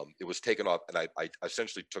 It was taken off, and I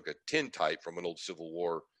essentially took a tintype from an old Civil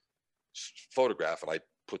War photograph, and I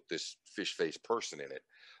put this fish face person in it.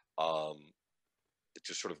 It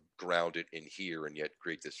just sort of ground it in here, and yet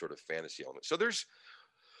create this sort of fantasy element. So there's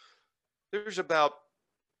about,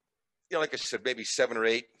 like I said, maybe 7 or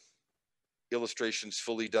 8 illustrations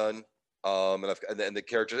fully done. And the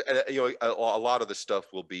characters, and a lot of the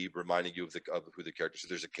stuff will be reminding you of who the characters. So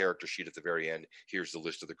there's a character sheet at the very end. Here's the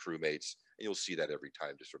list of the crewmates, and you'll see that every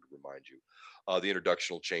time to sort of remind you. The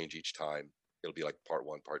introduction will change each time. It'll be like part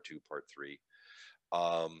 1, part 2, part 3.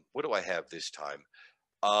 What do I have this time?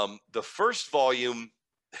 The first volume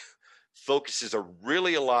focuses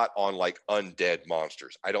really a lot on like undead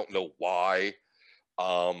monsters. I don't know why.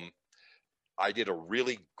 I did a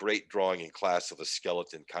really great drawing in class of a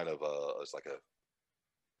skeleton, kind of it's like a,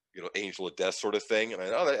 angel of death sort of thing. And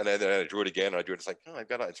then I drew it again, and I drew it. It's like, oh, I've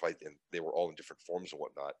got it. And so and they were all in different forms and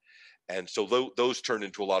whatnot. And so those turned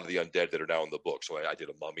into a lot of the undead that are now in the book. So I did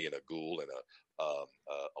a mummy and a ghoul and a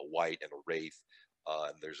wight and a wraith.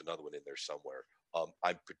 And there's another one in there somewhere. I'm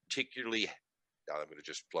going to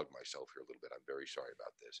just plug myself here a little bit. I'm very sorry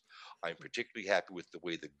about this. I'm particularly happy with the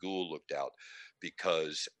way the ghoul looked out,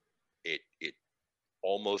 because it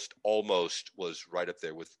almost was right up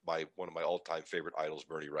there with one of my all-time favorite idols,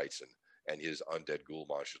 Bernie Wrightson, and his undead ghoul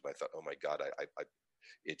monsters. And I thought, oh my God,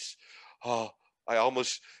 I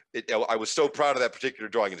was so proud of that particular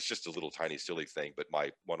drawing. And it's just a little tiny silly thing, but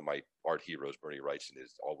one of my art heroes, Bernie Wrightson,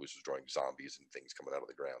 always was drawing zombies and things coming out of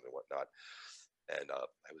the ground and whatnot. And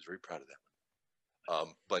I was very proud of that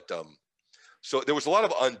one. So there was a lot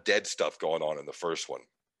of undead stuff going on in the first one.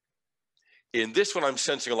 In this one, I'm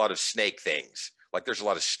sensing a lot of snake things. Like there's a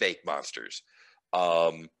lot of snake monsters.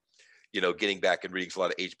 Getting back and reading a lot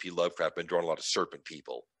of H.P. Lovecraft, been drawing a lot of serpent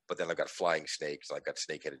people. But then I've got flying snakes, and I've got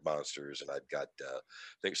snake-headed monsters, and I've got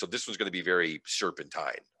things. So this one's going to be very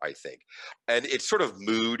serpentine, I think. And it's sort of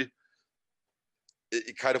mood,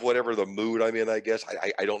 kind of whatever the mood I'm in, I guess.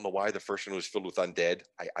 I don't know why the first one was filled with undead.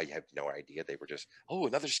 I have no idea. They were just,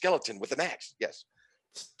 another skeleton with an axe. Yes.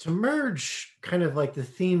 To merge kind of like the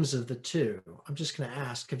themes of the two, I'm just going to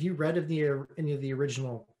ask, have you read any of the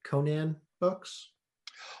original Conan books?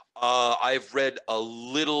 I've read a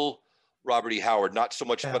little Robert E. Howard, not so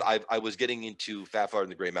much, but I was getting into Fafhrd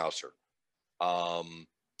and the Grey Mouser. Because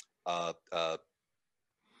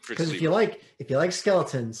if you like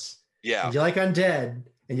skeletons, yeah, and you like undead,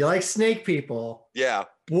 and you like snake people, yeah,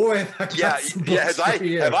 boy, have I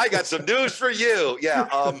got some news for you? Yeah,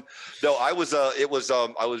 no, I was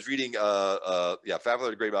reading Fafhrd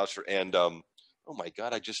and the Grey Mouser, and oh my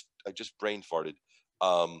God, I just brain farted.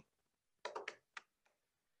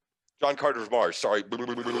 John Carter's Mars. Sorry.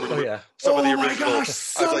 Oh yeah. Some of the original. My gosh!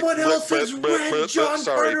 Someone else has read John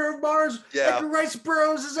Carter of Mars. Yeah. Edgar Rice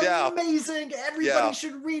Burroughs is amazing. Everybody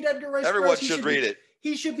should read Edgar Rice Burroughs. Everyone should read it.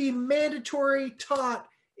 He should be mandatory taught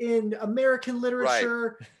in American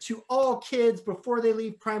literature to all kids before they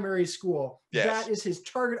leave primary school. Yes. That is his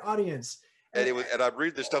target audience. And I'm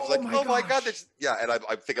reading this stuff like, oh my God, and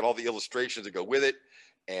I'm thinking all the illustrations that go with it.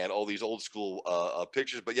 And all these old school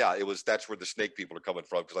pictures, but yeah, that's where the snake people are coming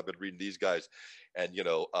from, because I've been reading these guys, and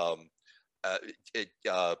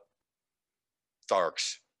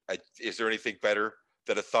Tharks. Is there anything better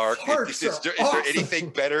than a Thark? Is there anything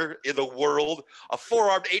better in the world? A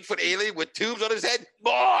 4-armed 8-foot alien with tubes on his head?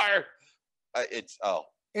 More.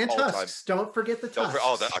 And tusks. Don't forget the tusks.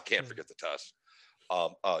 I can't forget the tusks.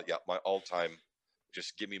 My all-time.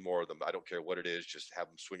 Just give me more of them. I don't care what it is. Just have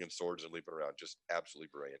them swinging swords and leaping around. Just absolutely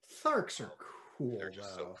brilliant. Tharks are cool. They're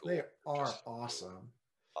just so cool. They are awesome.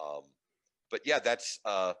 But yeah, that's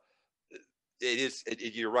it is.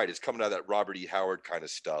 You're right. It's coming out of that Robert E. Howard kind of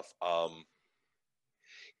stuff.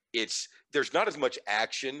 There's not as much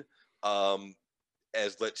action,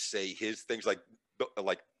 as, let's say, his things like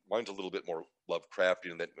mine's a little bit more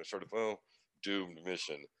Lovecraftian than sort of doomed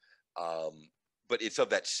mission, but it's of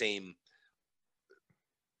that same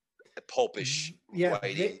pulpish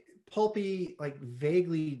writing. Pulpy, like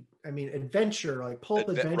vaguely, I mean, adventure, like pulp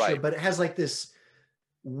adventure, right. but it has like this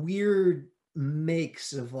weird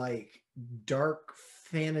mix of like dark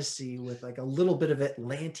fantasy with like a little bit of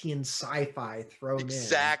Atlantean sci-fi thrown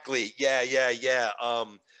exactly. Yeah.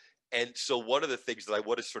 And so one of the things that I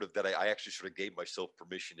want to sort of, that I actually sort of gave myself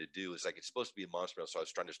permission to do is, like, it's supposed to be a monster, so I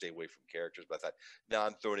was trying to stay away from characters, but I thought, no,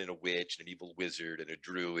 I'm throwing in a witch and an evil wizard and a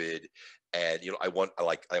druid. And, I want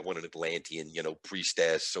an Atlantean,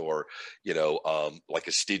 priestess, or, like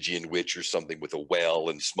a Stygian witch or something with a well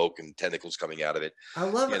and smoke and tentacles coming out of it. I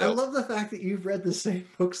love the fact that you've read the same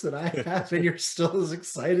books that I have and you're still as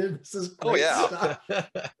excited. This is great stuff.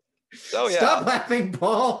 Oh yeah! Stop laughing,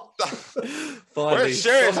 Paul. Finally,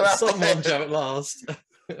 someone at last.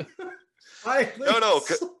 No.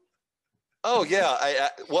 Oh yeah,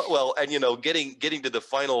 well, and getting to the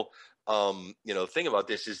final, thing about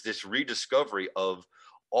this is this rediscovery of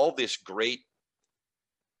all this great.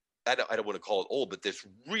 I don't want to call it old, but this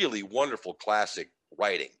really wonderful classic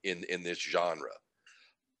writing in this genre.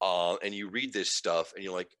 And you read this stuff, and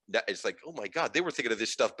you're like, it's like, oh my God, they were thinking of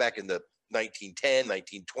this stuff back in the 1910,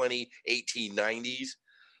 1920, 1890s.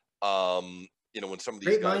 When some of these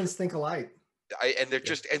great minds think alike.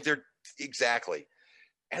 They're exactly,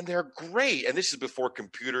 and they're great. And this is before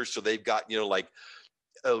computers, so they've got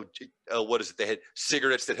what is it? They had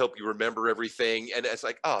cigarettes that help you remember everything, and it's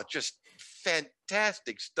like, just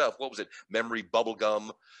fantastic stuff. What was it? Memory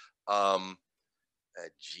bubblegum.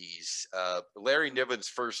 Larry Niven's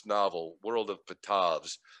first novel, World of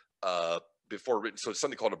Patovs, before written. So it's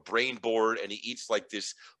something called a brain board, and he eats like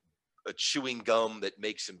this a chewing gum that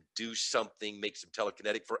makes him do something, makes him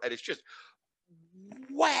telekinetic and it's just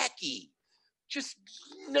wacky, just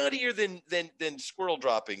nuttier than squirrel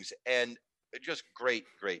droppings, and just great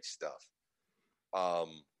stuff.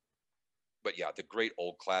 But yeah, the great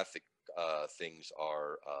old classic things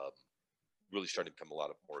are really starting to become a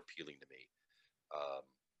lot more appealing to me.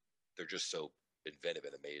 They're just so inventive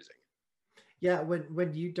and amazing. Yeah,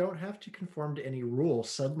 when you don't have to conform to any rule,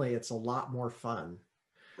 suddenly it's a lot more fun.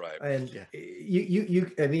 Right. And you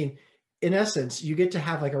I mean, in essence, you get to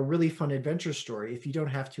have like a really fun adventure story if you don't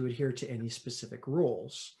have to adhere to any specific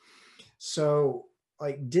rules. So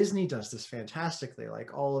like Disney does this fantastically,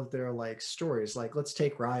 like all of their like stories, like let's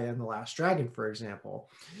take Raya and the Last Dragon, for example.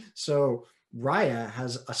 So Raya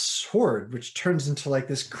has a sword which turns into like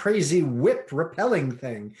this crazy whip repelling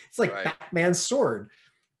thing. It's like Batman's sword.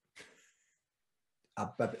 I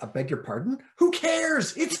beg your pardon? Who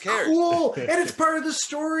cares? It's cool, and it's part of the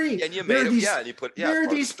story. And you made them, and you put part of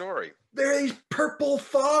the story. There are these purple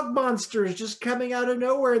fog monsters just coming out of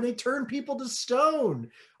nowhere, and they turn people to stone.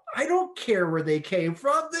 I don't care where they came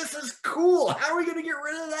from. This is cool. How are we going to get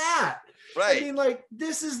rid of that? Right. I mean, like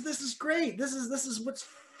this is great. This is what's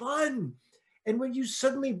fun. And when you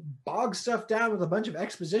suddenly bog stuff down with a bunch of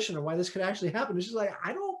exposition on why this could actually happen, it's just like,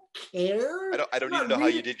 I don't care. I don't even know how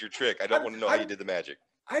you did your trick. I don't want to know how you did the magic.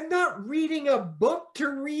 I'm not reading a book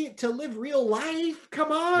to live real life.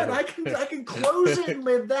 Come on, no. I can close it and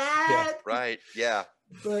live that. Yeah, right. Yeah.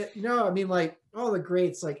 But no, I mean, like all the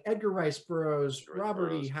greats, like Edgar Rice Burroughs,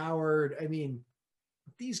 Robert E. Howard. I mean,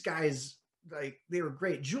 these guys, like they were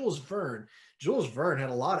great. Jules Verne had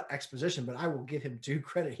a lot of exposition, but I will give him due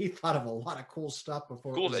credit. He thought of a lot of cool stuff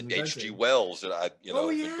before. Cool. That H.G. Wells that I've been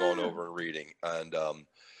going over and reading, and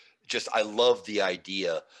I love the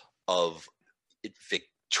idea of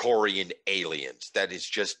Victorian aliens. That is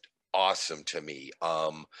just awesome to me.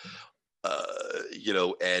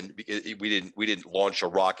 And we didn't launch a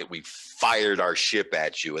rocket. We fired our ship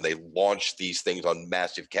at you, and they launched these things on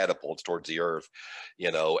massive catapults towards the Earth,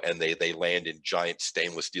 and they land in giant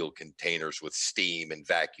stainless steel containers with steam and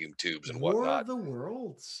vacuum tubes and whatnot. War of the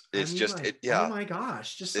Worlds. It's oh my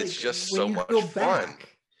gosh, it's like, just so much fun.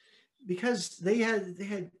 Because they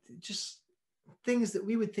had just things that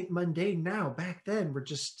we would think mundane now, back then were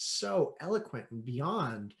just so eloquent and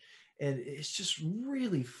beyond. And it's just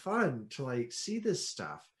really fun to like see this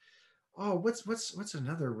stuff. Oh, what's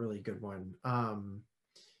another really good one?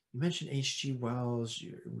 You mentioned H.G. Wells.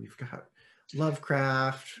 We've got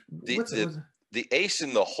Lovecraft. The ace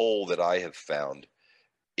in the hole that I have found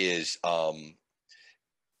is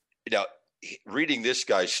reading this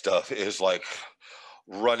guy's stuff is like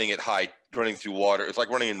running through water. It's like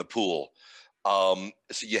running in the pool. So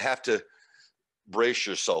you have to brace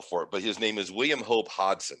yourself for it. But his name is William Hope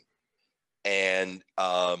Hodgson. And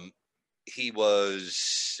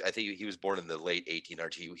I think he was born in the late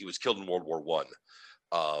 1800s. He was killed in World War One.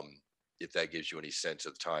 If that gives you any sense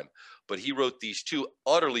of time. But he wrote these two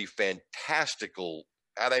utterly fantastical,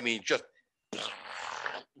 and I mean just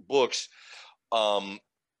books that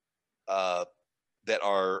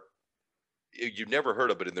are you've never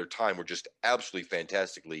heard of, but in their time were just absolutely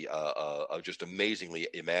fantastically, just amazingly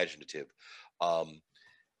imaginative.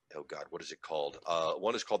 Oh God, what is it called?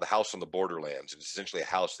 One is called The House on the Borderlands. It's essentially a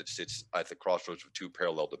house that sits at the crossroads of two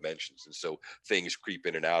parallel dimensions, and so things creep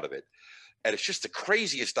in and out of it. And it's just the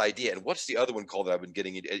craziest idea. And what's the other one called that I've been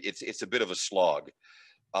getting? It's a bit of a slog,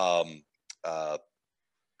 and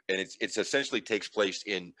it's essentially takes place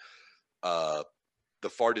in the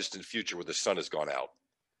far distant future where the sun has gone out,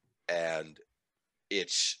 and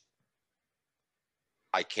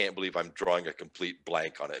I can't believe I'm drawing a complete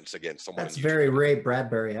blank on it. And it's again, someone that's very Ray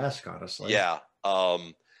Bradbury-esque, honestly. Yeah.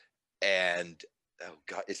 And oh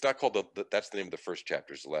God, it's not called that's the name of the first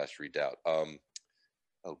chapter. Is the last readout.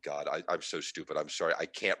 Oh God, I'm so stupid. I'm sorry. I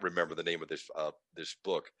can't remember the name of this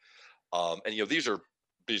book. And these are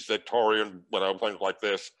these Victorian, things like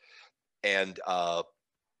this. And no,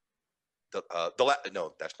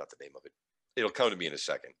 that's not the name of it. It'll come to me in a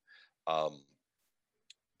second.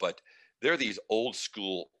 But they're these old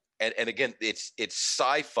school, and again, it's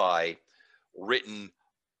sci-fi written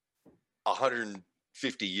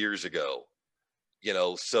 150 years ago,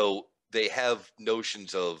 so they have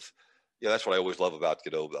notions of, that's what I always love about,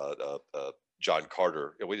 John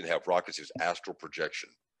Carter. We didn't have rockets, it was astral projection,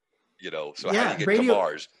 so how do you get to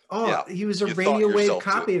Mars? He was a radio wave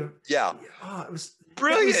copy of, it was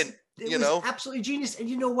brilliant. It was absolutely genius. And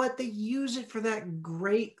you know what? They use it for that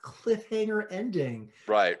great cliffhanger ending.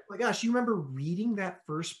 Right. Oh my gosh, you remember reading that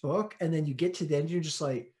first book and then you get to the end, you're just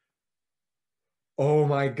like, oh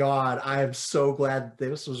my God, I am so glad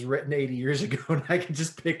this was written 80 years ago and I can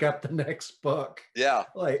just pick up the next book. Yeah.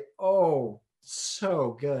 Like, oh,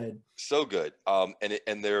 so good. So good.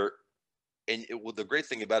 The great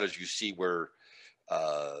thing about it is you see where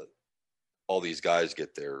all these guys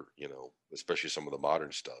get their, especially some of the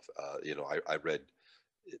modern stuff. I read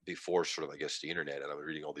before sort of, I guess, the internet, and I'm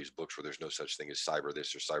reading all these books where there's no such thing as cyber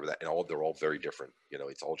this or cyber that, and they're all very different.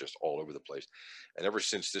 It's all just all over the place. And ever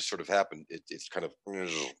since this sort of happened, it's kind of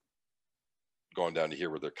gone down to here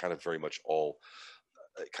where they're kind of very much all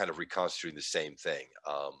kind of reconstituting the same thing.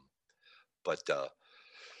 God,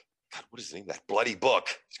 what is the name of that bloody book?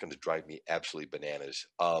 It's going to drive me absolutely bananas.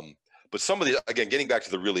 But some of the, again, getting back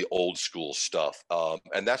to the really old school stuff,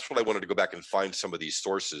 and that's what I wanted to go back and find some of these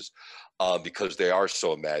sources because they are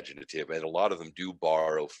so imaginative, and a lot of them do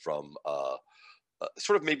borrow from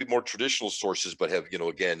sort of maybe more traditional sources, but have,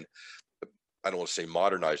 again, I don't want to say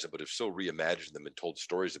modernized them, but have so reimagined them and told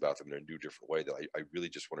stories about them in a new, different way that I really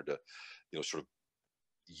just wanted to, sort of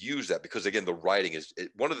use that, because again, the writing is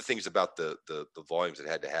one of the things about the volumes that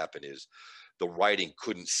had to happen is the writing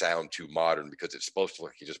couldn't sound too modern because it's supposed to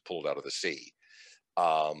look like you just pulled out of the sea.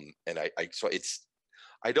 And so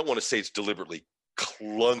I don't want to say it's deliberately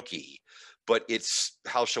clunky, but it's,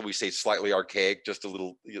 how shall we say, slightly archaic, just a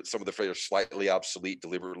little, some of the phrases are slightly obsolete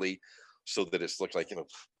deliberately so that it's looked like,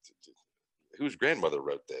 whose grandmother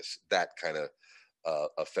wrote this, that kind of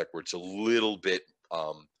effect where it's a little bit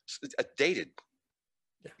dated,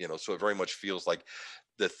 so it very much feels like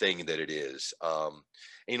the thing that it is.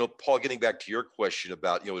 And, Paul, getting back to your question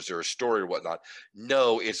about, is there a story or whatnot?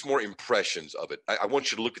 No, it's more impressions of it. I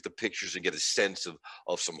want you to look at the pictures and get a sense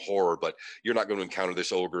of some horror, but you're not going to encounter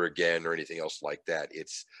this ogre again or anything else like that.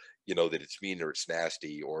 It's, that it's mean or it's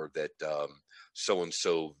nasty, or that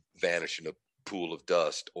so-and-so vanished in a pool of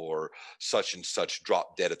dust, or such and such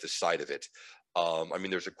dropped dead at the sight of it.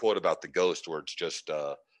 There's a quote about the ghost where it's just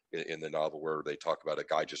in the novel where they talk about a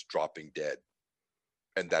guy just dropping dead.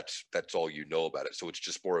 And that's all you know about it. So it's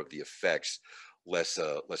just more of the effects, less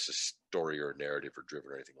a story or narrative or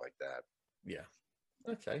driven or anything like that. Yeah.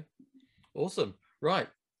 Okay. Awesome. Right.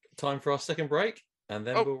 Time for our second break, and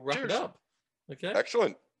then we'll wrap it up. Okay.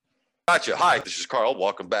 Excellent. Gotcha. Hi, this is Carl.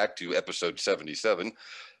 Welcome back to episode 77.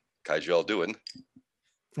 How's you all doing?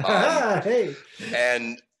 Hey.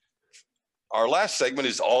 And our last segment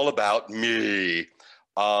is all about me.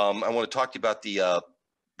 I want to talk to you about the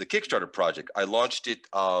Kickstarter project. I launched it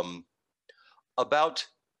about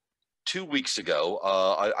 2 weeks ago.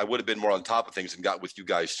 I would have been more on top of things and got with you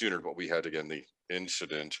guys sooner, but we had, again, the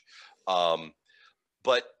incident.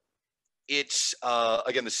 But it's,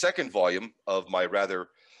 again, the second volume of my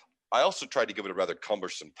I also tried to give it a rather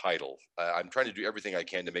cumbersome title. I'm trying to do everything I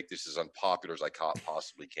can to make this as unpopular as I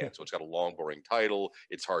possibly can. So it's got a long, boring title.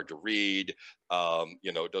 It's hard to read.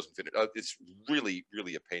 It doesn't fit. It's really,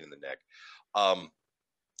 really a pain in the neck.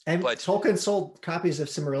 And but Tolkien sold copies of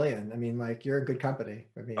Silmarillion. I mean, like, you're in good company.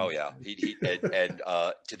 I mean, oh yeah, he and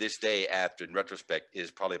to this day, after in retrospect, is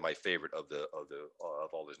probably my favorite of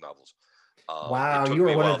all his novels. It wow, took you me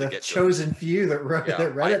were a one while of to the get to it. chosen few that Yeah,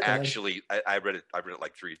 read it then. I read it. I read it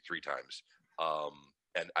like three times,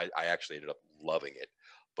 and I actually ended up loving it.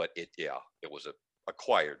 But it was a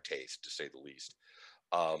acquired taste, to say the least.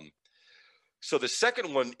 Um, so the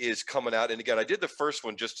second one is coming out, and again, I did the first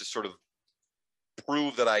one just to sort of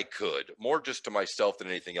prove that I could, more just to myself than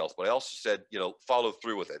anything else. But I also said, follow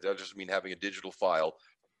through with it. That doesn't mean having a digital file,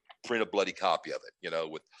 print a bloody copy of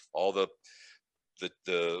it, with all the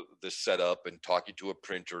setup and talking to a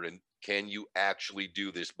printer, and can you actually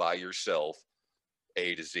do this by yourself,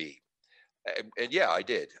 A to Z? And yeah, I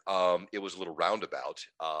did. It was a little roundabout.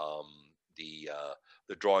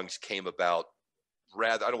 The drawings came about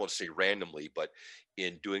rather, I don't want to say randomly, but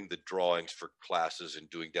in doing the drawings for classes and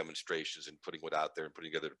doing demonstrations and putting it out there and putting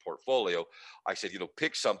together the portfolio, I said,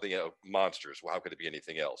 pick something out, monsters. Well, how could it be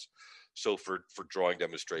anything else? So for drawing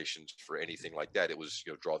demonstrations, for anything like that, it was,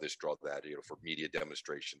 draw this, draw that, for media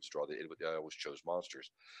demonstrations, I always chose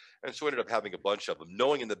monsters. And so I ended up having a bunch of them,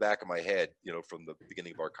 knowing in the back of my head, from the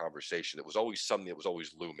beginning of our conversation, it was always something that was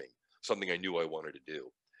always looming, something I knew I wanted to do.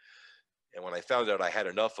 And when I found out I had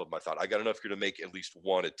enough of them, I thought, I got enough here to make at least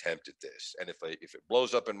one attempt at this. And if it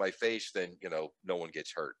blows up in my face, then, no one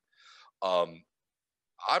gets hurt.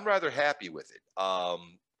 I'm rather happy with it.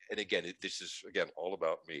 And again, this is, again, all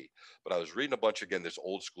about me. But I was reading a bunch, again, this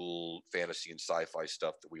old school fantasy and sci-fi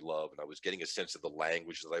stuff that we love. And I was getting a sense of the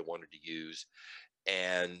language that I wanted to use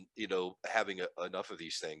and, having enough of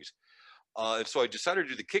these things. And so I decided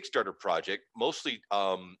to do the Kickstarter project, mostly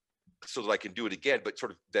so that I can do it again, but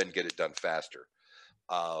sort of then get it done faster,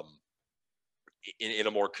 in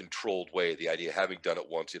a more controlled way. The idea, having done it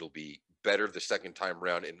once, it'll be better the second time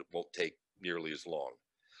around, and it won't take nearly as long.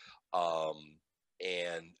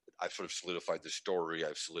 And I've sort of solidified the story.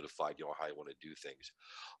 I've solidified, how I want to do things.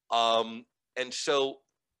 And so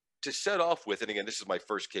to set off with, and again, this is my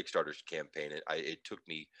first Kickstarter campaign. It took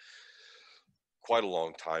me quite a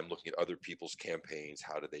long time looking at other people's campaigns.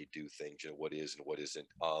 How do they do things? What is and what isn't.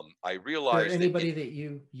 I realized. Is there anybody that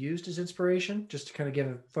you used as inspiration, just to kind of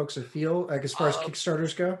give folks a feel, like, as far as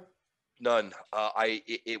Kickstarters go? None. I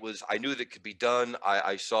knew that it could be done.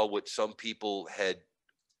 I saw what some people had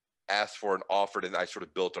asked for and offered, and I sort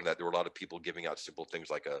of built on that. There were a lot of people giving out simple things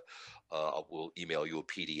like we'll email you a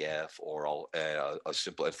PDF, or a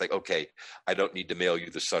simple. It's like, okay, I don't need to mail you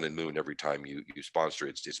the sun and moon every time you sponsor.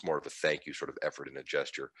 It's more of a thank you sort of effort and a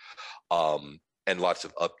gesture, and lots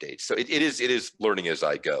of updates. So it is learning as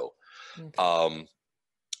I go. Okay.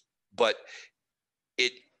 But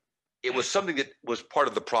it was something that was part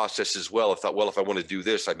of the process as well. I thought, well, if I want to do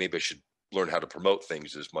this, maybe I should learn how to promote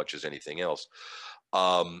things as much as anything else.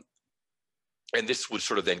 And this would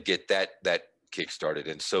sort of then get that kick-started.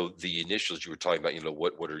 And so the initials you were talking about,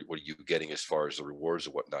 what are you getting as far as the rewards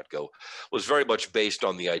and whatnot go, was very much based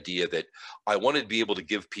on the idea that I wanted to be able to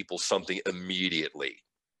give people something immediately.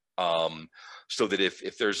 So that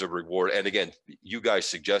if there's a reward, and again, you guys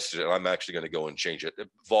suggested it, and I'm actually going to go and change it.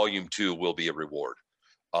 Volume 2 will be a reward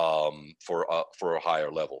for a higher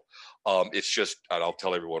level. It's just, and I'll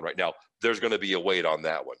tell everyone right now, there's going to be a wait on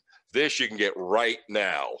that one. This you can get right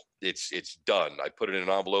now. It's done. I put it in an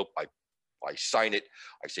envelope. I sign it.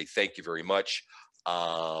 I say thank you very much,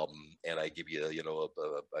 and I give you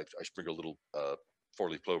I sprinkle a little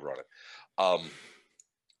 4-leaf clover on it.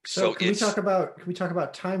 So can we talk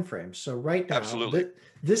about time frames? So right now, absolutely,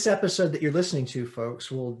 this episode that you're listening to, folks,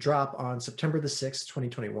 will drop on September the 6th,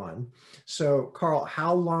 2021. So Carl,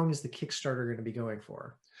 how long is the Kickstarter going to be going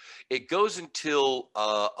for? It goes until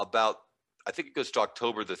about, I think it goes to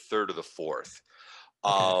October the 3rd or the 4th.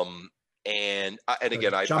 Okay. And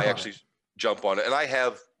again, I actually jump on it, and I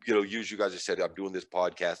have, use you guys. I said, I'm doing this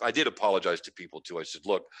podcast. I did apologize to people too. I said,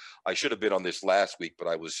 look, I should have been on this last week, but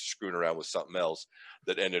I was screwing around with something else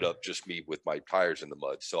that ended up just me with my tires in the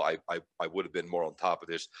mud. So I would have been more on top of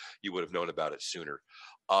this. You would have known about it sooner.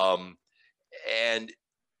 And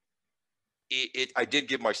I did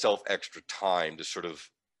give myself extra time to sort of,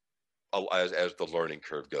 as the learning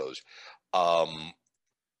curve goes.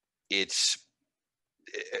 It's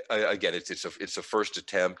a first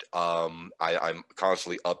attempt. I'm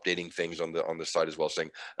constantly updating things on the site as well, saying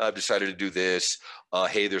I've decided to do this.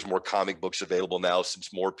 Hey, there's more comic books available now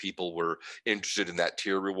since more people were interested in that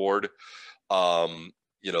tier reward.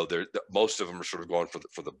 Most of them are sort of going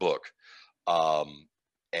for the book,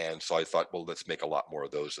 and so I thought, well, let's make a lot more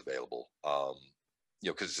of those available.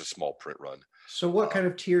 because it's a small print run. So what kind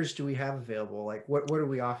of tiers do we have available? Like what are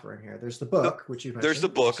we offering here? There's the book, which you mentioned. There's the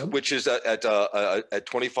book, awesome. which is at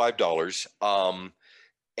 $25.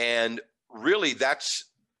 And really that's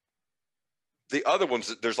the other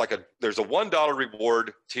ones. There's a $1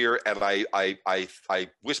 reward tier, and I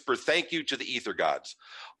whisper thank you to the ether gods.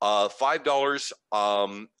 $5.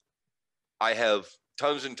 I have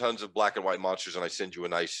tons and tons of black and white monsters, and I send you a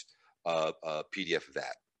nice PDF of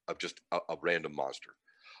that, of just a random monster.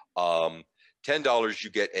 $10, you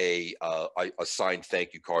get a signed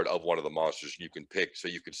thank you card of one of the monsters, and you can pick. So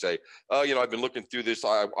you could say, oh, I've been looking through this.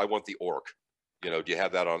 I want the orc. Do you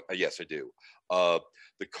have that on? Yes, I do. The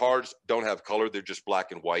cards don't have color; they're just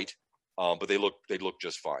black and white, but they look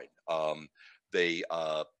just fine. The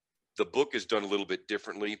book is done a little bit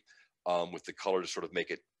differently with the color to sort of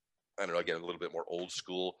make it, I don't know, again, a little bit more old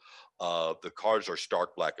school. The cards are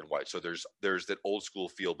stark black and white, so there's that old school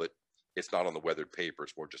feel, but it's not on the weathered paper.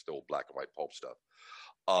 It's more just the old black and white pulp stuff.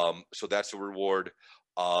 So that's a reward.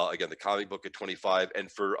 Again, the comic book at $25,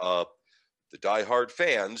 and for the diehard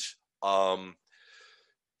fans,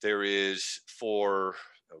 there is for,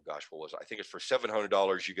 oh gosh, what was it? I think it's for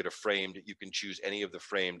 $700. You get a framed. You can choose any of the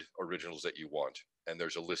framed originals that you want, and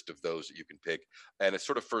there's a list of those that you can pick. And it's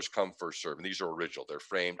sort of first come, first serve. And these are original. They're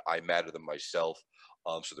framed. I matted them myself,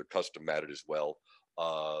 so they're custom matted as well.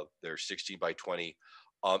 They're 16 by 20.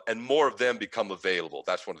 And more of them become available.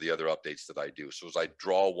 That's one of the other updates that I do. So as I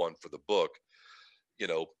draw one for the book,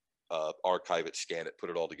 archive it, scan it, put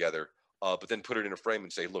it all together, but then put it in a frame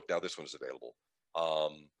and say, look, now this one's available.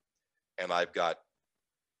 And I've got,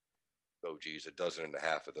 a dozen and a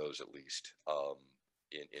half of those at least,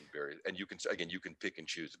 in various, and you can pick and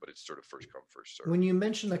choose, but it's sort of first come, first serve. When you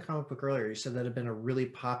mentioned the comic book earlier, you said that had been a really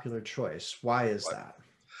popular choice. Why is that?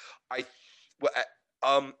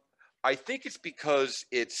 I think it's because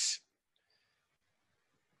it's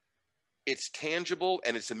tangible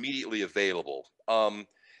and it's immediately available. And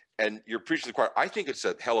you're preaching to the choir. I think it's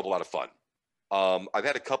a hell of a lot of fun. I've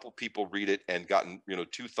had a couple people read it and gotten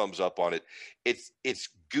 2 thumbs up on it. It's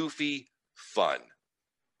goofy fun.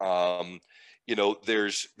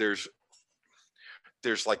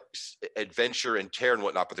 There's like adventure and tear and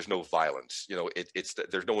whatnot, but there's no violence.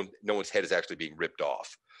 There's no one's head is actually being ripped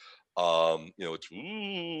off. It's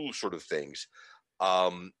ooh sort of things.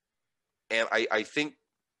 And I think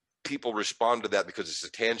people respond to that because it's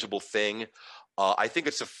a tangible thing. I think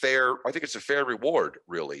it's a fair reward,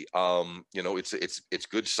 really. It's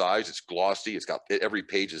good size, it's glossy, it's got, every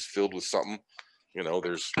page is filled with something.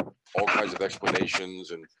 There's all kinds of explanations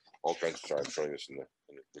and all kinds of, sorry, I'm showing this in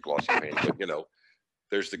the glossy page, but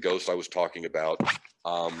there's the ghost I was talking about.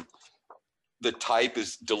 The type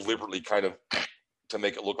is deliberately kind of to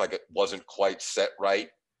make it look like it wasn't quite set right.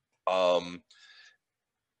 The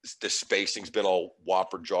spacing's been all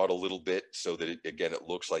whopper jawed a little bit so that it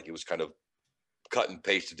looks like it was kind of cut and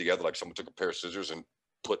pasted together, like someone took a pair of scissors and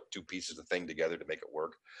put 2 pieces of thing together to make it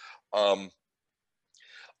work.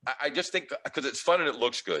 I just think because it's fun and it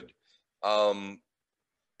looks good. The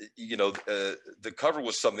cover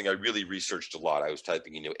was something I really researched a lot. I was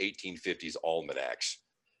typing, 1850s almanacs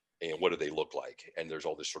and what do they look like? And there's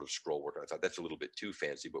all this sort of scroll work. And I thought that's a little bit too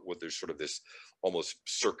fancy, but there's sort of this almost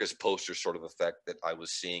circus poster sort of effect that I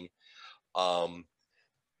was seeing.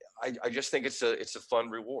 I just think it's a fun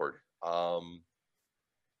reward.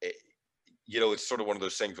 It's sort of one of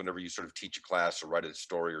those things whenever you sort of teach a class or write a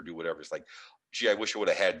story or do whatever, it's like, gee, I wish I would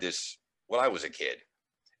have had this when I was a kid.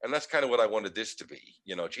 And that's kind of what I wanted this to be.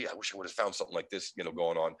 Gee, I wish I would have found something like this,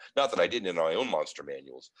 going on. Not that I didn't in my own monster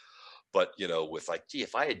manuals, but, with like, gee,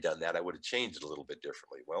 if I had done that, I would have changed it a little bit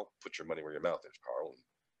differently. Well, put your money where your mouth is, Carl. And,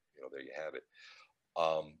 there you have it.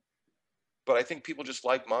 But I think people just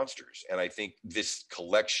like monsters. And I think this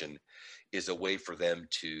collection is a way for them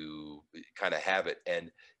to kind of have it.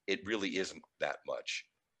 And it really isn't that much.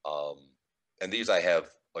 And these I have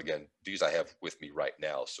with me right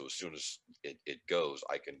now. So as soon as it goes,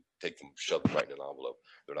 I can take them, shove them right in an envelope.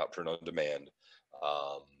 They're not print on demand.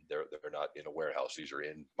 They're not in a warehouse. These are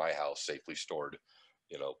in my house, safely stored,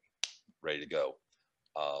 ready to go.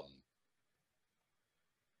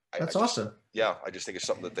 That's awesome. Yeah, I just think it's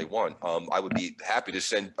something that they want. I would be happy to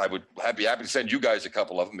send. I would be happy to send you guys a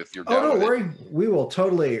couple of them if you're down. Oh, don't worry. We will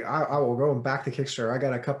totally. I will go back to Kickstarter. I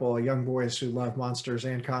got a couple of young boys who love monsters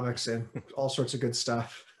and comics and all sorts of good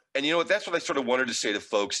stuff. And that's what I sort of wanted to say to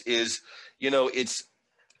folks is, it's.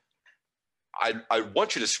 I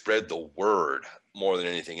want you to spread the word more than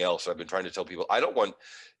anything else. I've been trying to tell people I don't want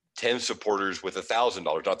 10 supporters with $1,000.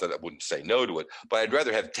 Not that I wouldn't say no to it, but I'd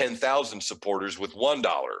rather have 10,000 supporters with $1.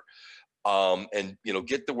 and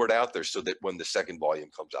get the word out there so that when the second volume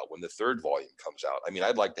comes out, when the third volume comes out, I mean,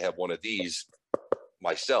 I'd like to have one of these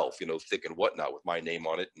myself, thick and whatnot, with my name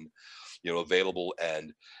on it, and available.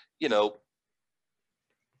 And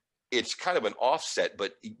it's kind of an offset,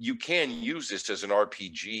 but you can use this as an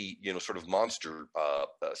RPG, sort of monster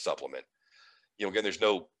supplement. Again, there's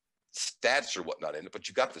no stats or whatnot in it, but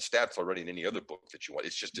you got the stats already in any other book that you want.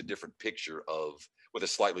 It's just a different picture with a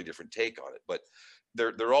slightly different take on it. But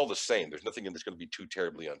they're all the same. There's nothing in that's going to be too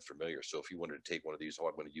terribly unfamiliar. So if you wanted to take one of these,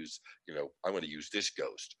 I'm going to use, I'm going to use this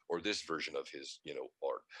ghost or this version of his,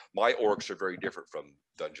 orc. My orcs are very different from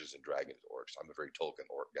Dungeons and Dragons orcs. I'm a very Tolkien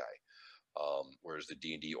orc guy, whereas the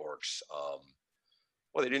D&D orcs,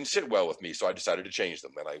 well, they didn't sit well with me, so I decided to change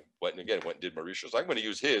them. And I went and did my research. I'm going to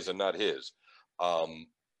use his and not his,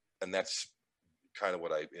 and that's kind of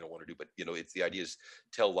what I want to do. But it's the idea is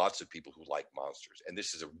tell lots of people who like monsters, and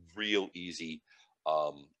this is a real easy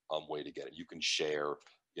way to get it. You can share,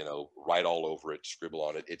 write all over it, scribble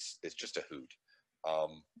on it. It's just a hoot.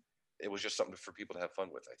 It was just something for people to have fun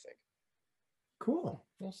with, I think. Cool.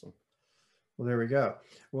 Awesome. Well, there we go.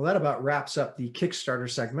 Well, that about wraps up the Kickstarter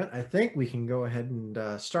segment. I think we can go ahead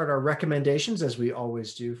and start our recommendations, as we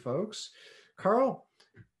always do, folks. Carl,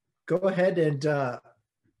 go ahead and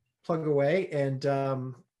plug away. And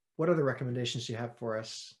what other recommendations do you have for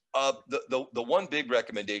us? The one big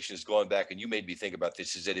recommendation is going back, and you made me think about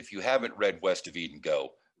this, is that if you haven't read West of Eden, go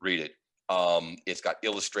read it. It's got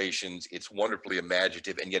illustrations, it's wonderfully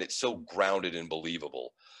imaginative, and yet it's so grounded and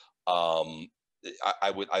believable.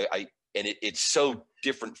 It's so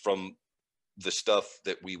different from the stuff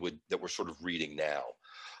that we're sort of reading now.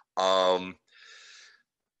 I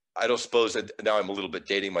don't suppose that now I'm a little bit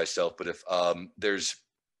dating myself, but if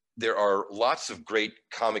there are lots of great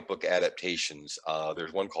comic book adaptations.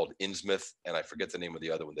 There's one called Innsmouth, and I forget the name of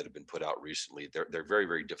the other one that have been put out recently. They're very,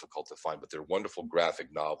 very difficult to find, but they're wonderful graphic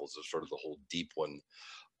novels of sort of the whole deep one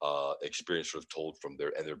experience sort of told from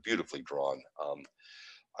there, and they're beautifully drawn.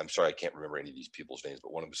 I'm sorry, I can't remember any of these people's names,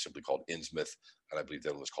 but one of them is simply called Innsmouth, and I believe the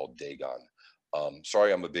other one was called Dagon.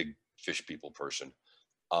 Sorry, I'm a big fish people person.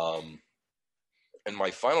 And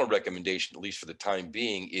my final recommendation, at least for the time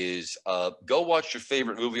being, is go watch your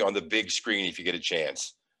favorite movie on the big screen if you get a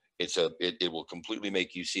chance. It will completely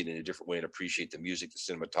make you see it in a different way and appreciate the music, the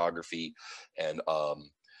cinematography, and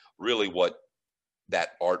really what that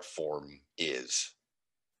art form is,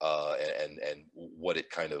 and what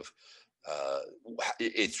it kind of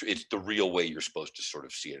it's the real way you're supposed to sort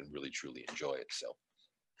of see it and really truly enjoy it. So.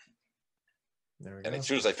 And as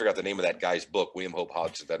soon as I figure out the name of that guy's book, William Hope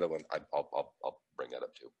Hodgson, that other one, I'll bring that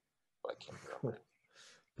up too. But I can't remember.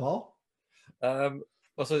 Paul?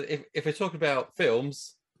 Well, so if we're talking about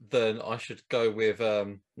films, then I should go with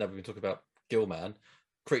now we've been talking about Gillman,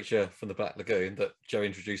 Creature from the Black Lagoon, that Joe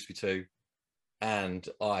introduced me to, and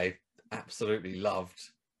I absolutely loved.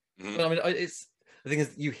 Mm-hmm. I mean, it's the thing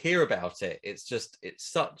is, you hear about it. It's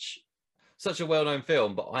such a well-known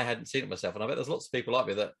film, but I hadn't seen it myself, and I bet there's lots of people like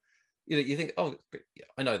me that. You think, oh, yeah,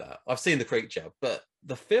 I know that. I've seen The Creature, but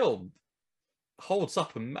the film holds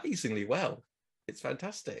up amazingly well. It's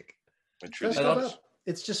fantastic. It truly does.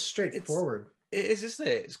 It's just straightforward. It is, isn't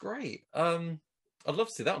it? It's great. I'd love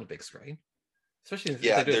to see that on a big screen, especially if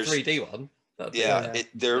they do a 3D one.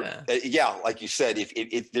 Like you said,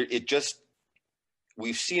 it just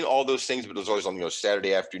we've seen all those things, but it was always on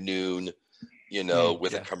Saturday afternoon,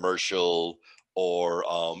 with a commercial or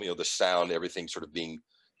the sound, everything sort of being.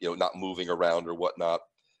 Not moving around or whatnot.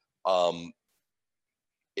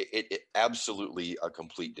 It absolutely a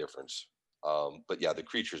complete difference. But yeah, The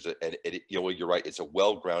Creatures, and you're right. It's a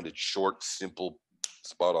well-grounded, short, simple,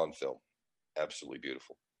 spot-on film. Absolutely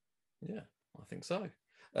beautiful. Yeah, I think so.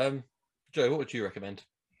 Joe, what would you recommend?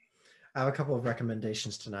 I have a couple of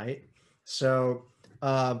recommendations tonight. So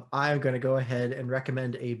I'm going to go ahead and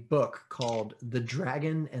recommend a book called The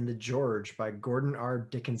Dragon and the George by Gordon R.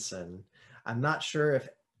 Dickinson. I'm not sure if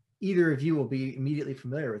either of you will be immediately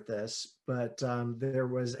familiar with this, but there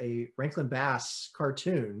was a Rankin Bass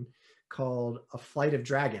cartoon called A Flight of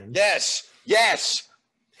Dragons. Yes.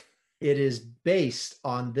 It is based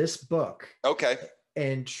on this book. Okay.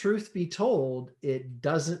 And truth be told, it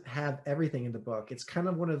doesn't have everything in the book. It's kind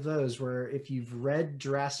of one of those where if you've read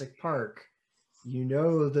Jurassic Park, you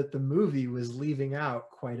know that the movie was leaving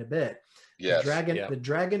out quite a bit. Yes. The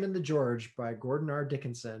Dragon and the George by Gordon R.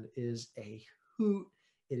 Dickinson is a hoot.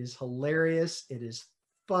 It is hilarious. It is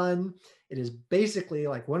fun. It is basically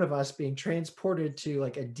like one of us being transported to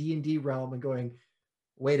like a D&D realm and going,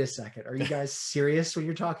 wait a second, are you guys serious when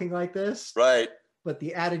you're talking like this? Right. But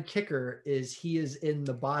the added kicker is he is in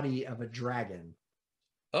the body of a dragon.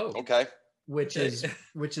 Oh, okay. which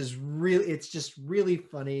is really, it's just really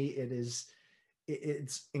funny.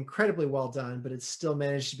 It's incredibly well done, but it's still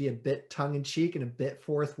managed to be a bit tongue-in-cheek and a bit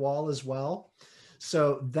fourth wall as well.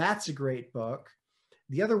 So that's a great book.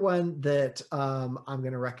 The other one that I'm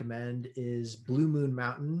going to recommend is Blue Moon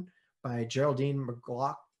Mountain by Geraldine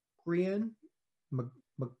McLaughlin.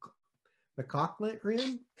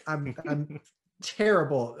 McLaughlin? I'm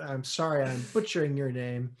terrible. I'm sorry, I'm butchering your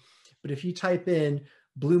name. But if you type in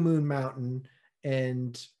Blue Moon Mountain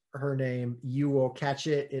and her name, you will catch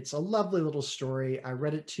it. It's a lovely little story. I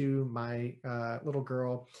read it to my little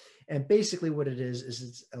girl, and basically what it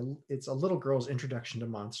is it's a little girl's introduction to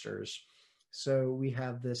monsters. So we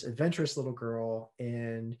have this adventurous little girl,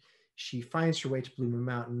 and she finds her way to Blue Moon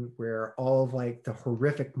Mountain, where all of like the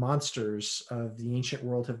horrific monsters of the ancient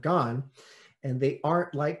world have gone, and they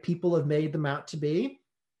aren't like people have made them out to be.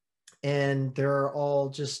 And they're all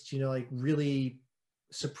just, like really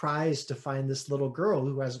surprised to find this little girl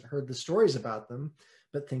who hasn't heard the stories about them,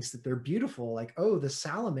 but thinks that they're beautiful. Like, oh, the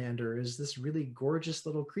salamander is this really gorgeous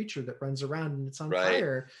little creature that runs around and it's on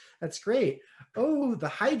fire. That's great. Oh, the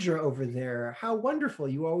hydra over there. How wonderful.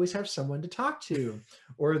 You always have someone to talk to.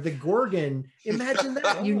 Or the gorgon. Imagine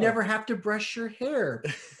that. You never have to brush your hair.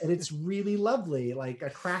 And it's really lovely. Like a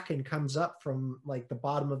kraken comes up from like the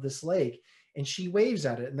bottom of this lake, and she waves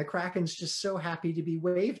at it, and the kraken's just so happy to be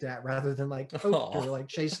waved at rather than like poked or like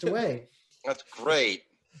chased away. That's great.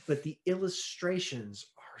 But the illustrations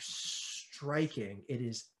are striking. It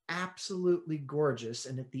is absolutely gorgeous.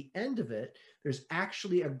 And at the end of it, there's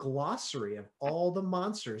actually a glossary of all the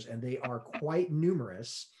monsters, and they are quite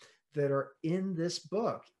numerous, that are in this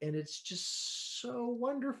book. And it's just so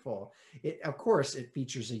wonderful. Of course, it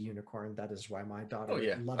features a unicorn. That is why my daughter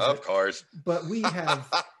loves it. Of course. But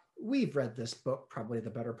we've read this book probably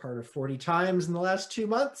the better part of 40 times in the last 2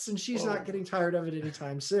 months, and she's not getting tired of it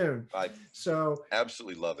anytime soon. So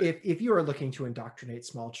absolutely love it. If you are looking to indoctrinate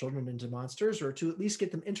small children into monsters, or to at least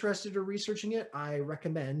get them interested or researching it, I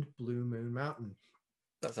recommend Blue Moon Mountain.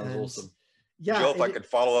 That sounds awesome. Yeah, Joe, if I could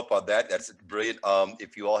follow up on that, that's brilliant.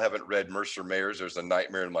 If you all haven't read Mercer Mayer's There's a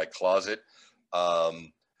Nightmare in My Closet,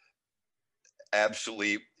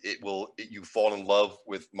 absolutely, you fall in love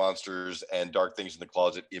with monsters and dark things in the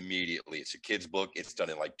closet immediately. It's a kid's book. It's done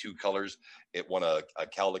in like 2 colors. It won a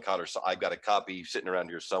Caldecott, or so. I've got a copy sitting around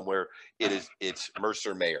here somewhere. It's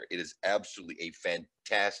Mercer Mayer. It is absolutely a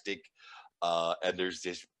fantastic, and there's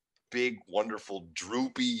this big, wonderful,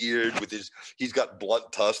 droopy eared with he's got blunt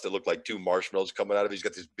tusks that look like 2 marshmallows coming out of him. He's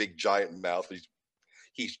got this big giant mouth.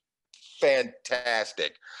 He's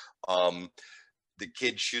fantastic. The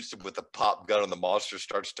kid shoots him with a pop gun and the monster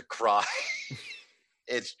starts to cry.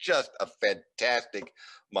 It's just a fantastic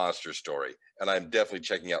monster story. And I'm definitely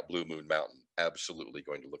checking out Blue Moon Mountain. Absolutely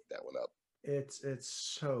going to look that one up. It's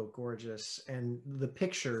so gorgeous. And the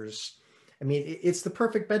pictures, I mean, it's the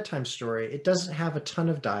perfect bedtime story. It doesn't have a ton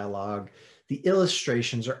of dialogue. The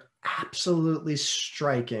illustrations are absolutely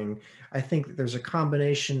striking. I think there's a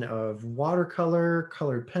combination of watercolor,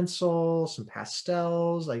 colored pencil, some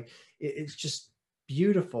pastels. Like it's just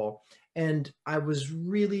beautiful. And I was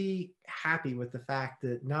really happy with the fact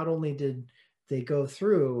that not only did they go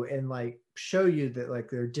through and like show you that like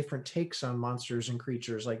there are different takes on monsters and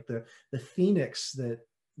creatures, like the phoenix that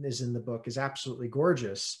is in the book is absolutely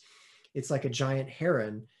gorgeous. It's like a giant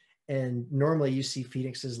heron, and normally you see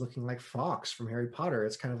phoenixes looking like Fawkes from Harry Potter.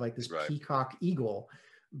 It's kind of like this peacock eagle,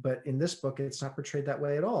 but in this book it's not portrayed that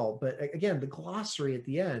way at all. But again, the glossary at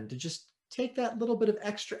the end to just take that little bit of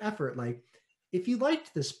extra effort, like if you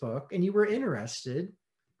liked this book and you were interested,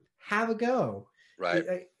 have a go.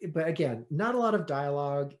 Right. But again, not a lot of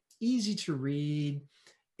dialogue, easy to read.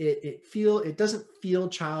 It doesn't feel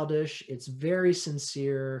childish. It's very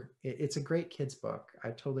sincere. It's a great kid's book.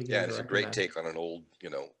 I totally get it. Yeah, it's a great take on an old,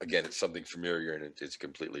 again, it's something familiar and it's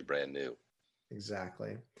completely brand new.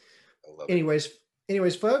 Exactly. I love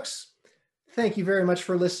Anyways, folks, thank you very much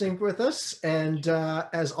for listening with us. And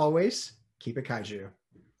as always, keep it kaiju.